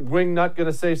 Is this wingnut going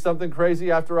to say something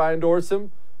crazy after I endorse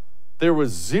him? There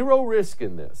was zero risk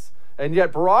in this. And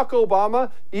yet Barack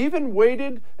Obama even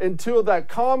waited until that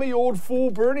commie old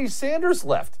fool Bernie Sanders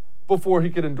left before he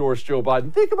could endorse Joe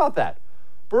Biden. Think about that.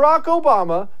 Barack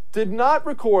Obama did not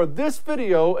record this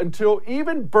video until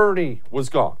even Bernie was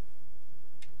gone.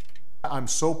 I'm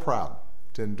so proud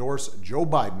to endorse Joe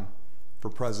Biden for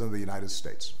President of the United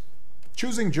States.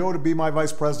 Choosing Joe to be my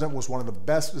vice president was one of the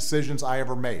best decisions I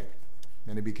ever made,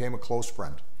 and he became a close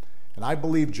friend. And I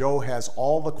believe Joe has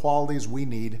all the qualities we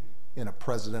need in a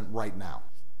president right now.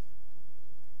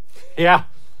 Yeah,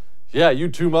 you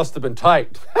two must have been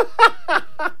tight.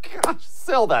 Gosh,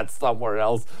 sell that somewhere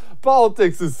else.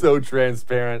 Politics is so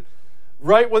transparent.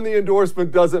 Right when the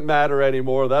endorsement doesn't matter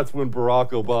anymore, that's when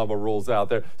Barack Obama rolls out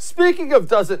there. Speaking of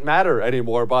doesn't matter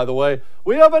anymore, by the way,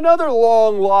 we have another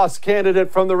long-lost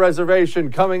candidate from the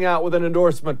reservation coming out with an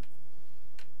endorsement.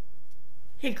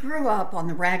 He grew up on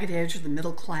the ragged edge of the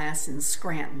middle class in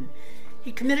Scranton.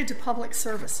 He committed to public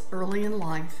service early in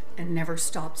life and never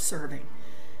stopped serving.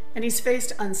 And he's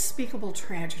faced unspeakable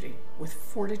tragedy with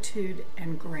fortitude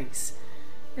and grace.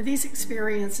 And these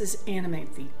experiences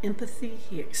animate the empathy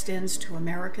he extends to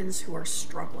Americans who are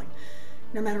struggling,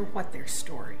 no matter what their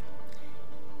story.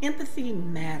 Empathy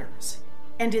matters.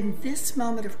 And in this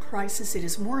moment of crisis, it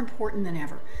is more important than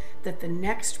ever that the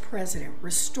next president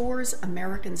restores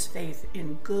Americans' faith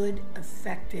in good,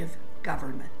 effective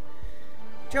government.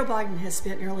 Joe Biden has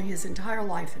spent nearly his entire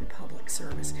life in public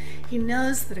service. He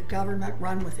knows that a government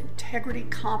run with integrity,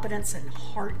 competence, and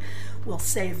heart will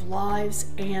save lives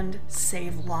and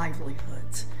save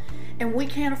livelihoods. And we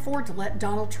can't afford to let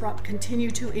Donald Trump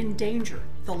continue to endanger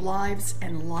the lives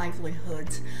and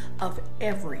livelihoods of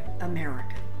every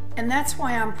American. And that's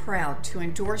why I'm proud to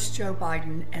endorse Joe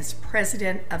Biden as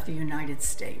President of the United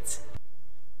States.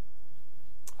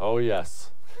 Oh, yes.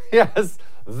 Yes,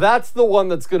 that's the one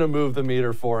that's going to move the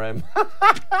meter for him.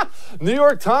 New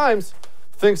York Times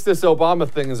thinks this Obama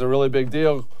thing is a really big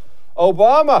deal.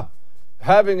 Obama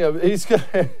he's going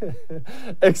to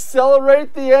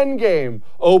accelerate the end game.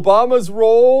 Obama's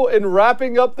role in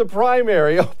wrapping up the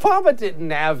primary. Obama didn't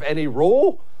have any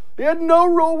role. He had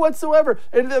no role whatsoever.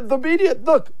 And the media,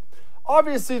 look,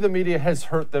 obviously the media has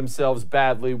hurt themselves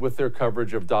badly with their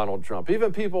coverage of Donald Trump.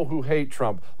 Even people who hate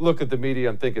Trump look at the media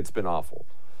and think it's been awful.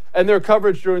 And their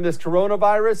coverage during this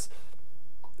coronavirus,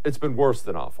 it's been worse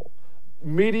than awful.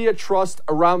 Media trust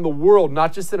around the world,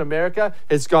 not just in America,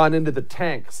 has gone into the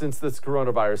tank since this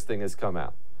coronavirus thing has come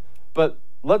out. But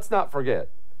let's not forget,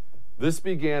 this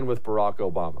began with Barack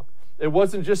Obama. It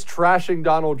wasn't just trashing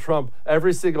Donald Trump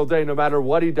every single day, no matter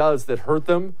what he does, that hurt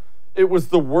them. It was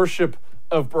the worship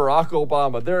of Barack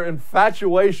Obama. Their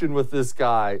infatuation with this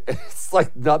guy, it's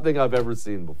like nothing I've ever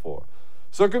seen before.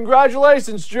 So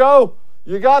congratulations, Joe.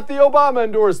 You got the Obama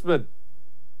endorsement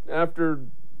after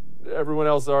everyone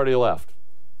else already left.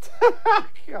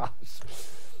 Gosh.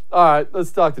 All right,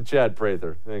 let's talk to Chad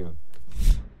Prather. Hang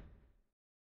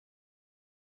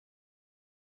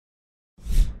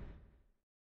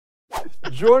on.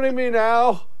 Joining me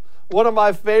now, one of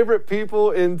my favorite people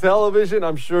in television.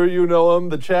 I'm sure you know him.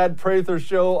 The Chad Prather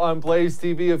Show on Blaze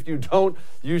TV. If you don't,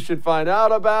 you should find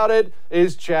out about it.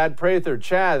 Is Chad Prather.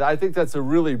 Chad, I think that's a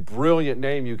really brilliant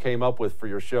name you came up with for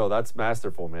your show. That's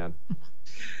masterful, man.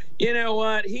 You know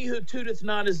what? He who tooteth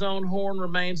not his own horn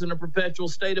remains in a perpetual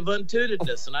state of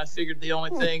untootedness. And I figured the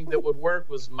only thing that would work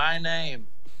was my name,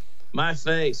 my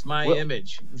face, my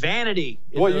image. Vanity,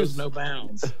 it knows no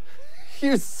bounds.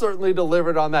 You certainly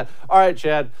delivered on that. All right,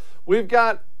 Chad, we've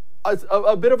got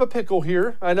a bit of a pickle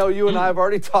here. I know you and I have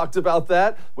already talked about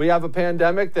that. We have a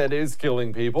pandemic that is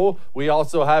killing people. We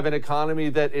also have an economy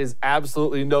that is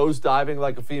absolutely nosediving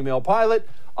like a female pilot.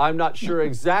 I'm not sure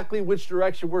exactly which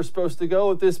direction we're supposed to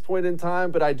go at this point in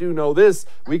time, but I do know this.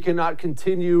 We cannot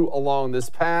continue along this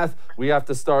path. We have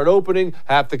to start opening.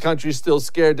 Half the country's still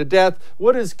scared to death.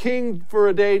 What does King for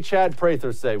a Day Chad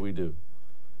Prather say we do?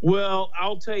 Well,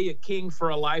 I'll tell you, King for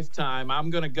a lifetime. I'm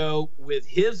going to go with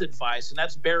his advice, and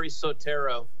that's Barry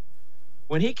Soetoro.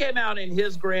 When he came out in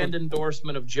his grand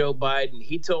endorsement of Joe Biden,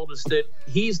 he told us that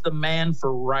he's the man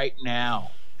for right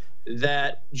now,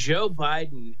 that Joe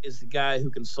Biden is the guy who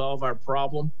can solve our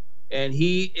problem, and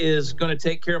he is going to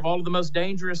take care of all of the most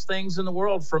dangerous things in the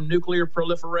world, from nuclear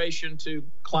proliferation to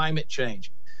climate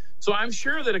change. So I'm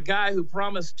sure that a guy who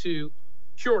promised to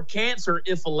cure cancer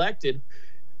if elected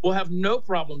will have no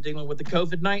problem dealing with the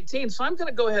COVID-19. So I'm going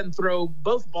to go ahead and throw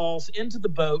both balls into the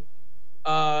boat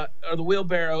or the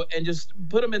wheelbarrow and just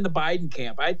put them in the Biden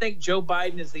camp. I think Joe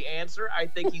Biden is the answer. I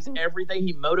think he's everything.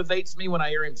 He motivates me when I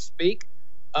hear him speak.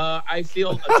 I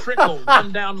feel a trickle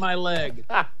run down my leg.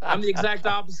 I'm the exact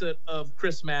opposite of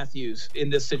Chris Matthews in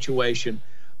this situation.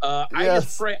 I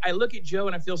just pray. I look at Joe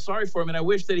and I feel sorry for him, and I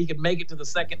wish that he could make it to the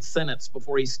second sentence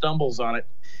before he stumbles on it.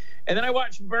 And then I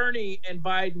watched Bernie and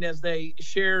Biden as they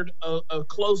shared a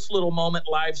close little moment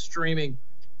live streaming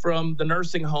from the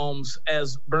nursing homes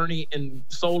as Bernie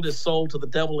sold his soul to the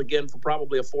devil again for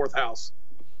probably a fourth house,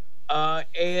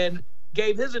 and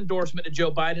gave his endorsement to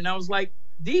Joe Biden. I was like,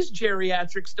 these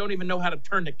geriatrics don't even know how to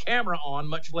turn the camera on,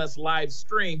 much less live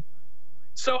stream.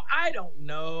 So I don't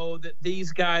know that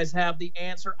these guys have the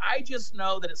answer. I just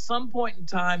know that at some point in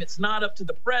time, it's not up to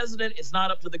the president, it's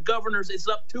not up to the governors, it's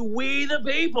up to we the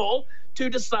people to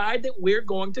decide that we're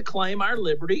going to claim our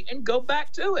liberty and go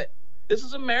back to it. This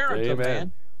is America,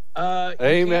 man.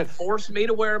 You can't force me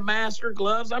to wear a mask or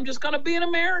gloves. I'm just going to be an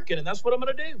American, and that's what I'm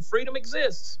going to do. Freedom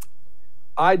exists.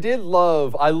 I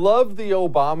love the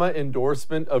Obama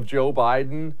endorsement of Joe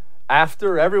Biden.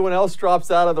 After everyone else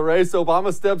drops out of the race,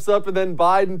 Obama steps up, and then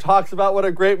Biden talks about what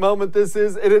a great moment this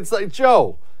is. And it's like,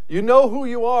 Joe, you know who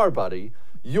you are, buddy.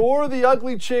 You're the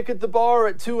ugly chick at the bar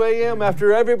at 2 a.m.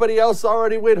 after everybody else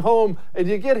already went home, and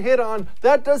you get hit on.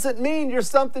 That doesn't mean you're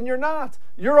something you're not.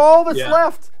 You're all that's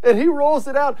left. And he rolls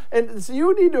it out. And so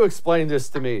you need to explain this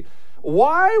to me.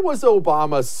 Why was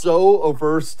Obama so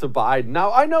averse to Biden?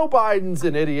 Now, I know Biden's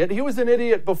an idiot. He was an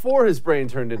idiot before his brain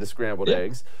turned into scrambled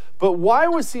eggs. But why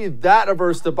was he that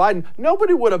averse to Biden?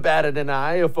 Nobody would have batted an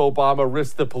eye if Obama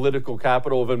risked the political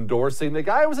capital of endorsing the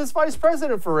guy who was his vice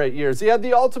president for 8 years. He had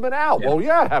the ultimate out. Well,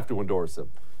 I have to endorse him.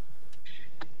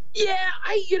 Yeah,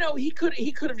 he could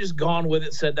have just gone with it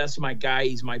and said, that's my guy,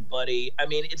 he's my buddy. I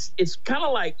mean, it's kind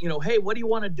of like, hey, what do you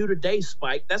want to do today,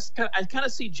 Spike? I kind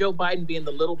of see Joe Biden being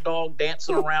the little dog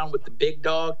dancing around with the big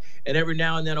dog, and every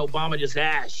now and then Obama just,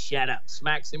 shut up,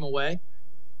 smacks him away.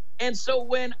 And so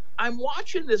when I'm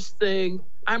watching this thing,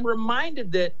 I'm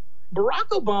reminded that Barack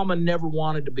Obama never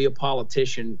wanted to be a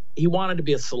politician. He wanted to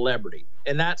be a celebrity,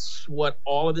 and that's what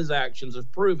all of his actions have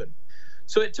proven.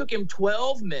 So it took him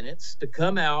 12 minutes to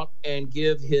come out and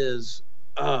give his,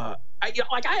 I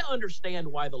understand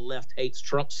why the left hates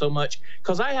Trump so much,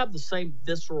 because I have the same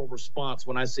visceral response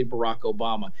when I see Barack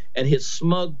Obama and his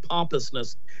smug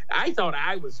pompousness. I thought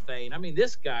I was vain. I mean,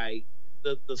 this guy,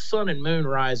 the sun and moon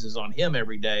rises on him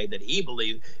every day that he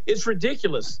believes. It's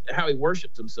ridiculous how he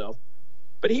worships himself.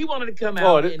 But he wanted to come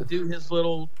out and do his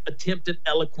little attempt at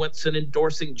eloquence and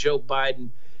endorsing Joe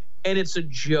Biden. And it's a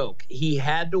joke. He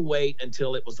had to wait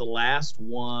until it was the last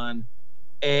one.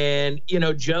 And,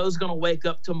 Joe's going to wake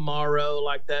up tomorrow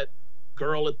like that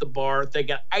girl at the bar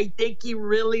thinking, I think he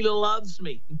really loves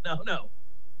me.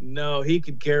 No, he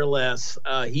could care less.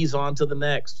 He's on to the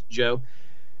next, Joe.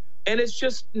 And it's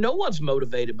just no one's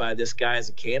motivated by this guy as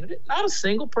a candidate. Not a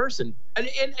single person.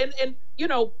 And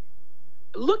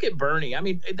look at Bernie. I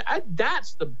mean,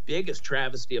 that's the biggest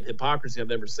travesty of hypocrisy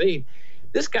I've ever seen.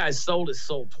 This guy's sold his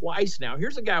soul twice now.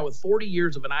 Here's a guy with 40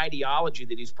 years of an ideology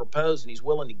that he's proposed, and he's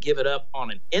willing to give it up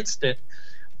on an instant.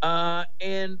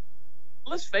 And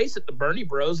let's face it, the Bernie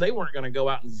bros, they weren't going to go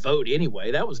out and vote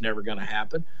anyway. That was never going to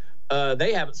happen.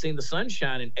 They haven't seen the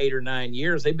sunshine in 8 or 9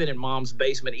 years. They've been in mom's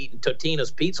basement eating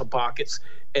Totino's pizza pockets,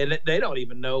 and they don't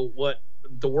even know what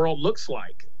the world looks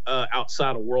like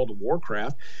outside of World of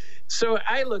Warcraft. So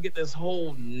I look at this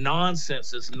whole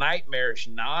nonsense, this nightmarish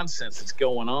nonsense that's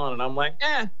going on, and I'm like,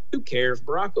 who cares?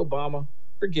 Barack Obama,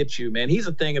 forget you, man. He's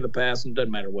a thing of the past, and it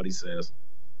doesn't matter what he says.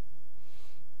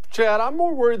 Chad, I'm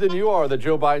more worried than you are that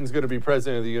Joe Biden's going to be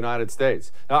president of the United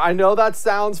States. Now, I know that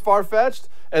sounds far-fetched,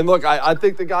 and look, I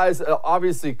think the guy's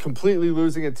obviously completely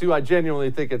losing it, too. I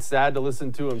genuinely think it's sad to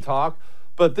listen to him talk.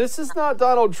 But this is not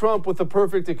Donald Trump with the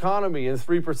perfect economy and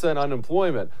 3%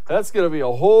 unemployment. That's going to be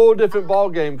a whole different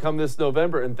ballgame come this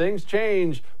November, and things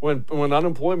change when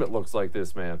unemployment looks like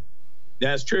this, man.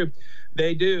 That's true.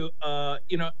 They do.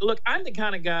 Look, I'm the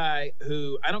kind of guy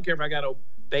who I don't care if I got to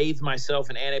bathe myself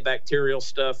in antibacterial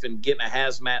stuff and get in a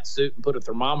hazmat suit and put a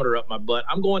thermometer up my butt.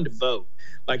 I'm going to vote.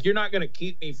 Like, you're not going to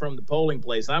keep me from the polling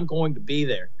place. I'm going to be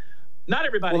there. Not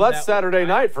everybody. Well, that's Saturday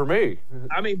night for me.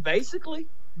 I mean, basically,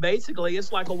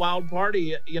 it's like a wild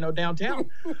party, downtown.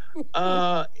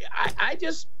 I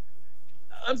just,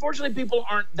 unfortunately, people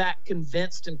aren't that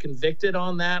convinced and convicted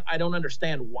on that. I don't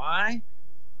understand why.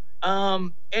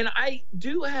 And I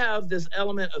do have this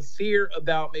element of fear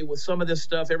about me with some of this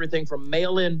stuff, everything from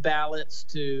mail-in ballots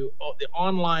to the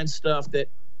online stuff, that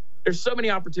there's so many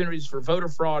opportunities for voter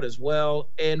fraud as well.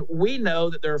 And we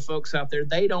know that there are folks out there,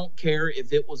 they don't care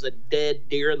if it was a dead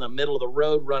deer in the middle of the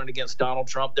road running against Donald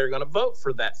Trump. They're going to vote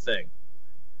for that thing.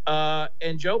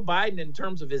 And Joe Biden, in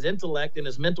terms of his intellect and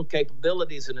his mental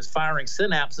capabilities and his firing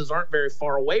synapses, aren't very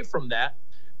far away from that.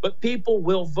 But people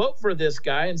will vote for this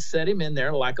guy and set him in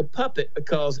there like a puppet,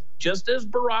 because just as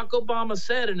Barack Obama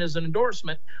said in his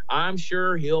endorsement, I'm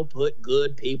sure he'll put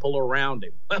good people around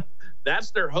him. Well,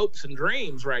 that's their hopes and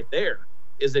dreams right there,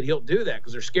 is that he'll do that,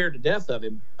 because they're scared to death of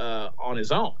him on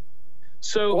his own.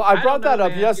 So I brought that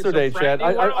up yesterday, Chad.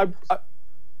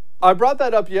 I brought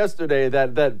that up yesterday,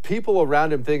 that people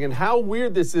around him thinking how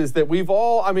weird this is, that we've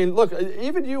all, I mean, look,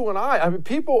 even you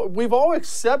and we've all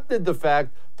accepted the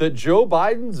fact that Joe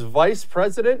Biden's vice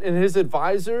president and his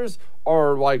advisors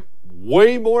are like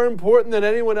way more important than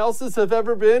anyone else's have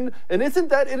ever been. And isn't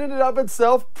that in and of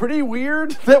itself pretty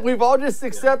weird that we've all just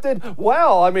accepted,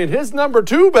 well, I mean, his number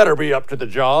 2 better be up to the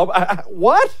job.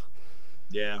 What?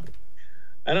 Yeah.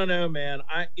 I don't know, man.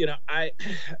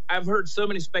 I've heard so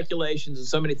many speculations and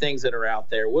so many things that are out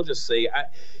there. We'll just see.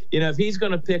 If he's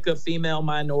going to pick a female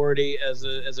minority as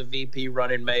a VP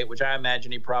running mate, which I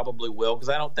imagine he probably will, because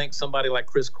I don't think somebody like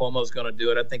Chris Cuomo is going to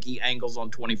do it. I think he angles on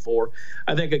 24.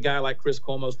 I think a guy like Chris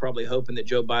Cuomo is probably hoping that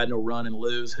Joe Biden will run and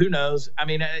lose. Who knows? I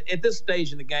mean, at this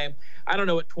stage in the game, I don't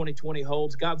know what 2020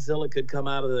 holds. Godzilla could come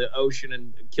out of the ocean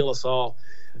and kill us all.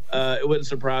 It wouldn't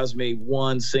surprise me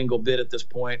one single bit at this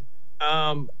point.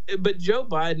 But Joe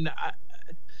Biden,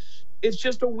 it's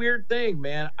just a weird thing,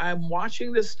 man. I'm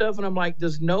watching this stuff and I'm like,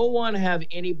 does no one have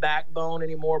any backbone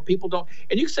anymore? People don't.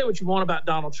 And you can say what you want about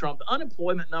Donald Trump. The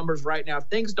unemployment numbers right now, if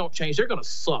things don't change, they're going to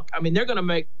suck. I mean, they're going to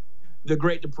make the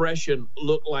Great Depression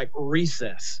look like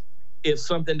recess if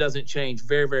something doesn't change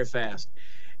very, very fast.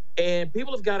 And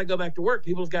people have got to go back to work.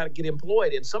 People have got to get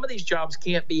employed. And some of these jobs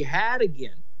can't be had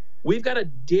again. We've got to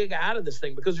dig out of this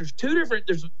thing because you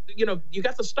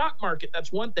got the stock market,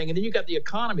 that's one thing, and then you got the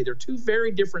economy. They're two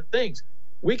very different things.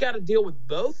 We got to deal with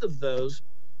both of those,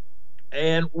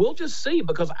 and we'll just see,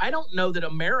 because I don't know that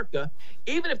America,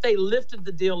 even if they lifted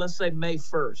the deal, let's say May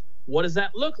 1st, what does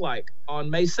that look like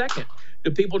on May 2nd? Do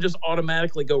people just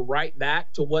automatically go right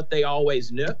back to what they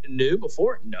always knew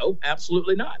before? No,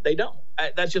 absolutely not. They don't.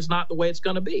 That's just not the way it's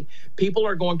going to be. People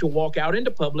are going to walk out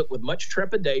into public with much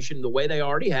trepidation, the way they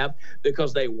already have,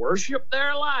 because they worship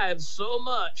their lives so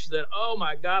much that, oh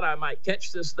my God, I might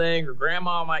catch this thing, or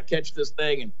grandma might catch this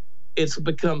thing. And it's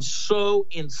become so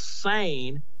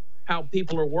insane how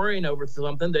people are worrying over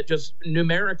something that just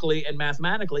numerically and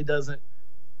mathematically doesn't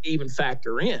even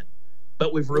factor in.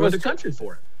 But we've ruined the country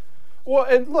for it. Well,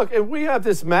 and look, and we have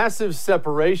this massive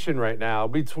separation right now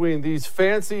between these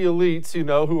fancy elites,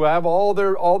 who have all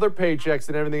their paychecks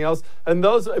and everything else, and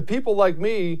those people like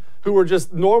me who are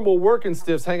just normal working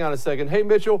stiffs. Hang on a second. Hey,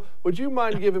 Mitchell, would you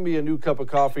mind giving me a new cup of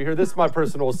coffee here? This is my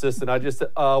personal assistant. I just,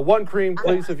 one cream,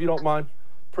 please, if you don't mind.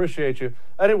 Appreciate you.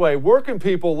 Anyway, working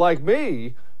people like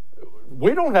me,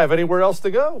 we don't have anywhere else to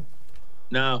go.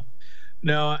 No,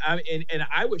 and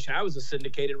I wish I was a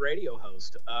syndicated radio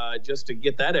host just to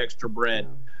get that extra bread.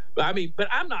 But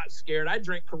I'm not scared. I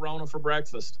drink Corona for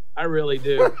breakfast. I really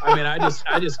do. I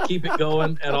just keep it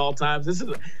going at all times.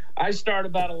 I start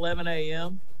about 11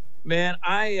 a.m. Man,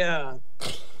 I'm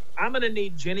going to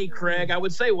need Jenny Craig. I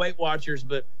would say Weight Watchers,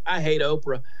 but I hate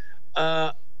Oprah.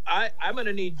 I'm going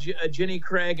to need Jenny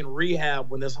Craig and rehab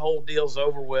when this whole deal's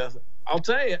over with. I'll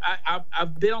tell you,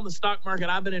 I've been on the stock market.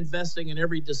 I've been investing in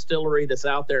every distillery that's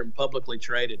out there and publicly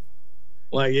traded.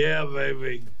 Like, yeah,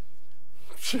 baby.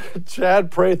 Chad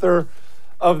Prather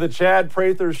of the Chad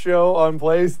Prather Show on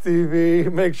Blaze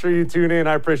TV. Make sure you tune in.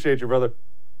 I appreciate you, brother.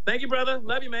 Thank you, brother.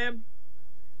 Love you, man.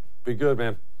 Be good,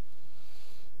 man.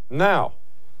 Now,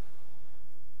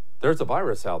 there's a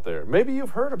virus out there. Maybe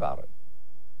you've heard about it.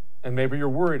 And maybe you're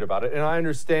worried about it. And I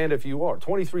understand if you are.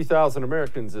 23,000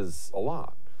 Americans is a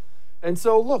lot. And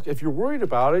so, look, if you're worried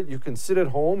about it, you can sit at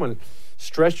home and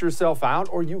stress yourself out,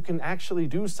 or you can actually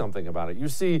do something about it. You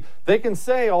see, they can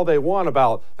say all they want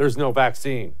about there's no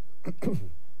vaccine.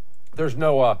 there's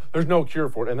no cure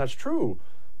for it, and that's true.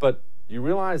 But you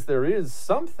realize there is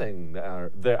something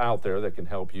out there that can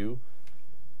help you.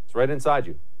 It's right inside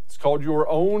you. It's called your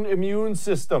own immune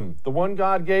system, the one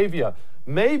God gave you.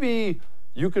 Maybe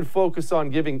you could focus on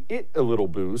giving it a little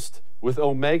boost with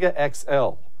Omega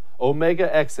XL.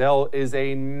 Omega XL is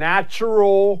a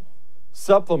natural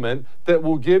supplement that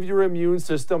will give your immune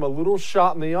system a little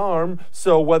shot in the arm.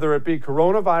 So whether it be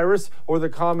coronavirus or the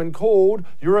common cold,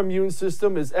 your immune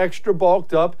system is extra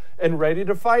bulked up and ready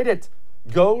to fight it.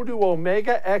 Go to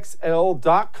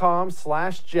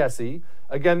omegaxl.com/Jesse.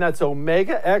 Again, that's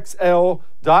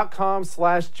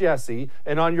omegaxl.com/Jesse.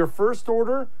 And on your first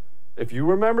order, if you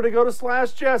remember to go to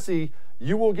 /Jesse,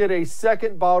 you will get a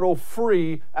second bottle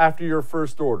free after your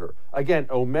first order. Again,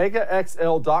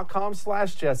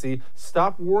 omegaxl.com/Jesse.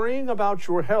 Stop worrying about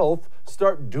your health.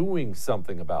 Start doing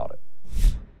something about it.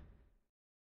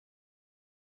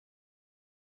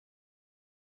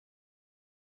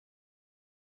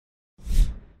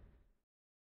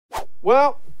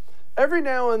 Well, every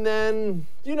now and then,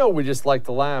 we just like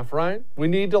to laugh, right? We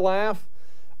need to laugh.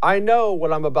 I know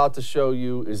what I'm about to show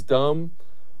you is dumb.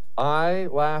 I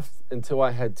laughed until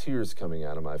I had tears coming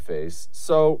out of my face.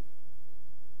 So,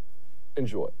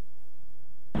 enjoy.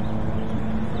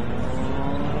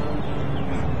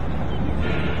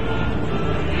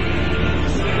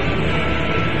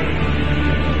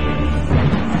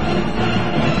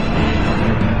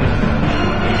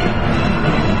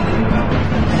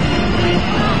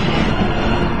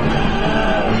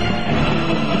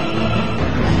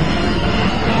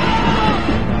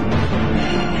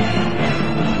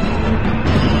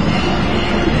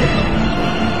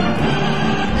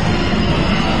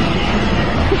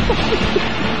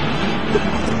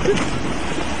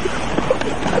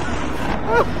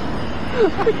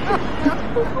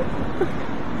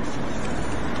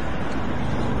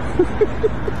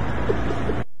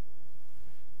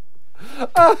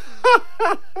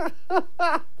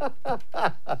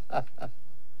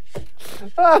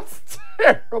 That's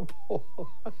terrible.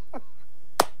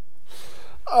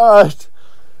 All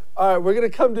right, we're going to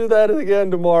come do that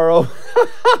again tomorrow.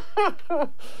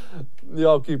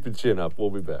 Y'all keep your chin up. We'll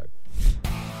be back.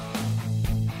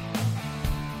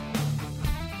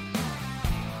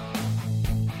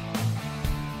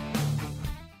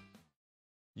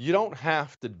 You don't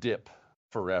have to dip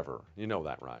forever. You know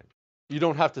that, right? You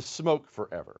don't have to smoke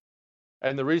forever.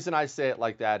 And the reason I say it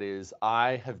like that is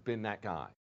I have been that guy.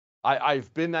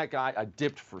 I've been that guy. I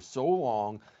dipped for so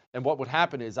long, And what would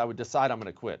happen is I would decide I'm going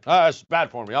to quit. It's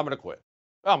bad for me. I'm going to quit.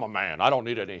 I'm a man. I don't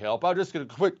need any help. I'm just going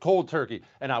to quit cold turkey.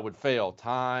 And I would fail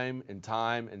time and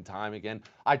time and time again.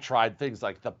 I tried things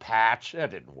like the patch.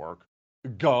 That didn't work.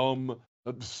 Gum,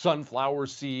 sunflower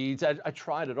seeds. I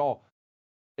tried it all.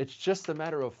 It's just a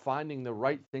matter of finding the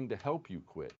right thing to help you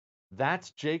quit. That's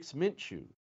Jake's Mint Chew.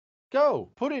 Go,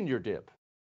 put in your dip.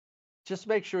 Just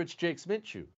make sure it's Jake's Mint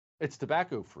Chew. It's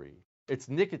tobacco-free. It's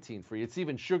nicotine-free. It's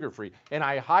even sugar-free. And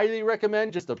I highly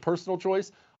recommend, just a personal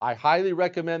choice, I highly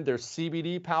recommend their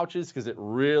CBD pouches because it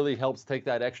really helps take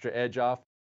that extra edge off.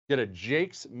 Get a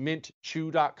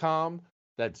jakesmintchew.com.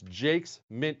 That's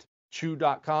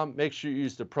jakesmintchew.com. Make sure you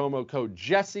use the promo code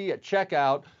Jesse at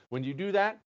checkout. When you do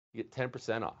that, you get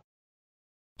 10% off.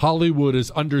 Hollywood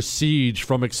is under siege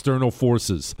from external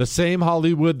forces. The same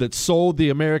Hollywood that sold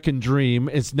the American dream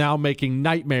is now making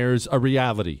nightmares a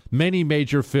reality. Many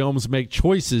major films make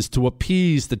choices to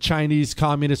appease the Chinese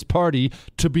Communist Party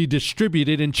to be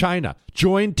distributed in China.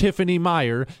 Join Tiffany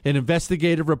Meyer, an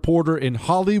investigative reporter in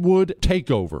Hollywood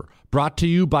Takeover, brought to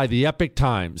you by the Epic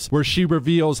Times, where she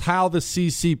reveals how the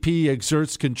CCP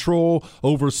exerts control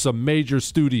over some major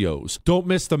studios. Don't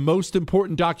miss the most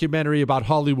important documentary about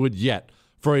Hollywood yet.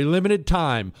 For a limited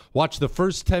time, watch the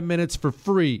first 10 minutes for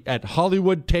free at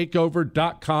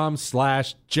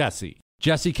hollywoodtakeover.com/Jesse.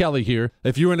 Jesse Kelly here.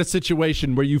 If you're in a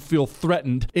situation where you feel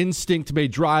threatened, instinct may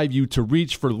drive you to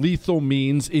reach for lethal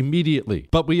means immediately.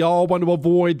 But we all want to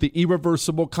avoid the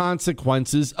irreversible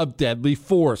consequences of deadly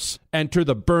force. Enter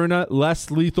the Byrna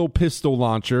less lethal pistol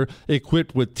launcher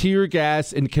equipped with tear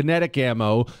gas and kinetic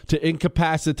ammo to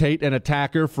incapacitate an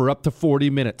attacker for up to 40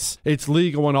 minutes. It's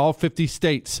legal in all 50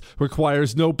 states,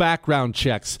 requires no background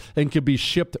checks, and can be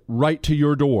shipped right to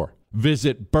your door.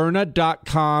 Visit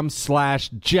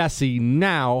Byrna.com/Jesse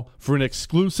now for an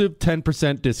exclusive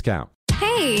 10% discount.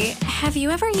 Hey, have you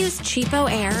ever used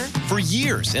Cheapo Air? For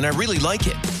years, and I really like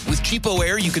it. With Cheapo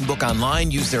Air, you can book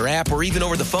online, use their app, or even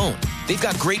over the phone. They've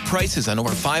got great prices on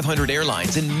over 500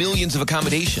 airlines and millions of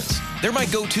accommodations. They're my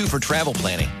go-to for travel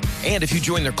planning. And if you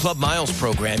join their Club Miles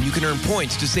program, you can earn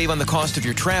points to save on the cost of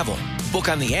your travel. Book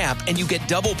on the app, and you get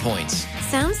double points.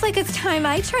 Sounds like it's time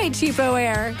I tried Cheapo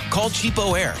Air. Call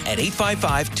Cheapo Air at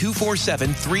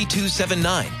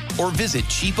 855-247-3279 or visit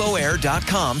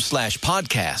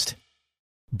cheapoair.com/podcast.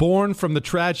 Born from the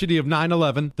tragedy of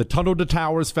 9/11, the Tunnel to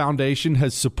Towers Foundation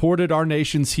has supported our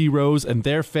nation's heroes and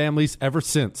their families ever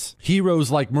since.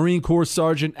 Heroes like Marine Corps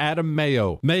Sergeant Adam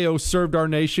Mayo. Mayo served our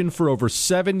nation for over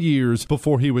 7 years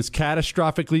before he was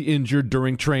catastrophically injured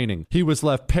during training. He was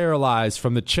left paralyzed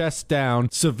from the chest down,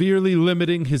 severely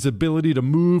limiting his ability to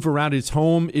move around his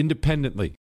home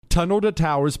independently. Tunnel to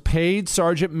Towers paid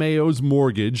Sergeant Mayo's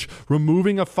mortgage,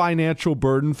 removing a financial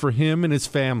burden for him and his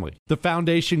family. The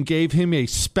foundation gave him a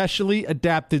specially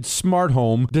adapted smart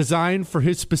home designed for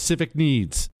his specific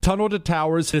needs. Tunnel to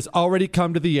Towers has already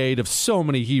come to the aid of so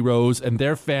many heroes and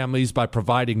their families by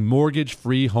providing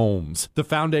mortgage-free homes. The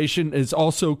foundation is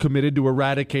also committed to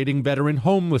eradicating veteran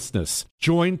homelessness.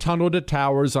 Join Tunnel to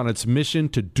Towers on its mission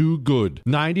to do good.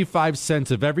 95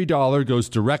 cents of every dollar goes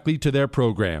directly to their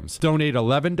programs. Donate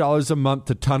 $11 a month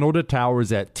to Tunnel to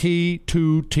Towers at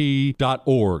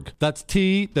T2T.org. That's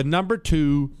T, the number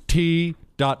 2,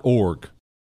 T.org.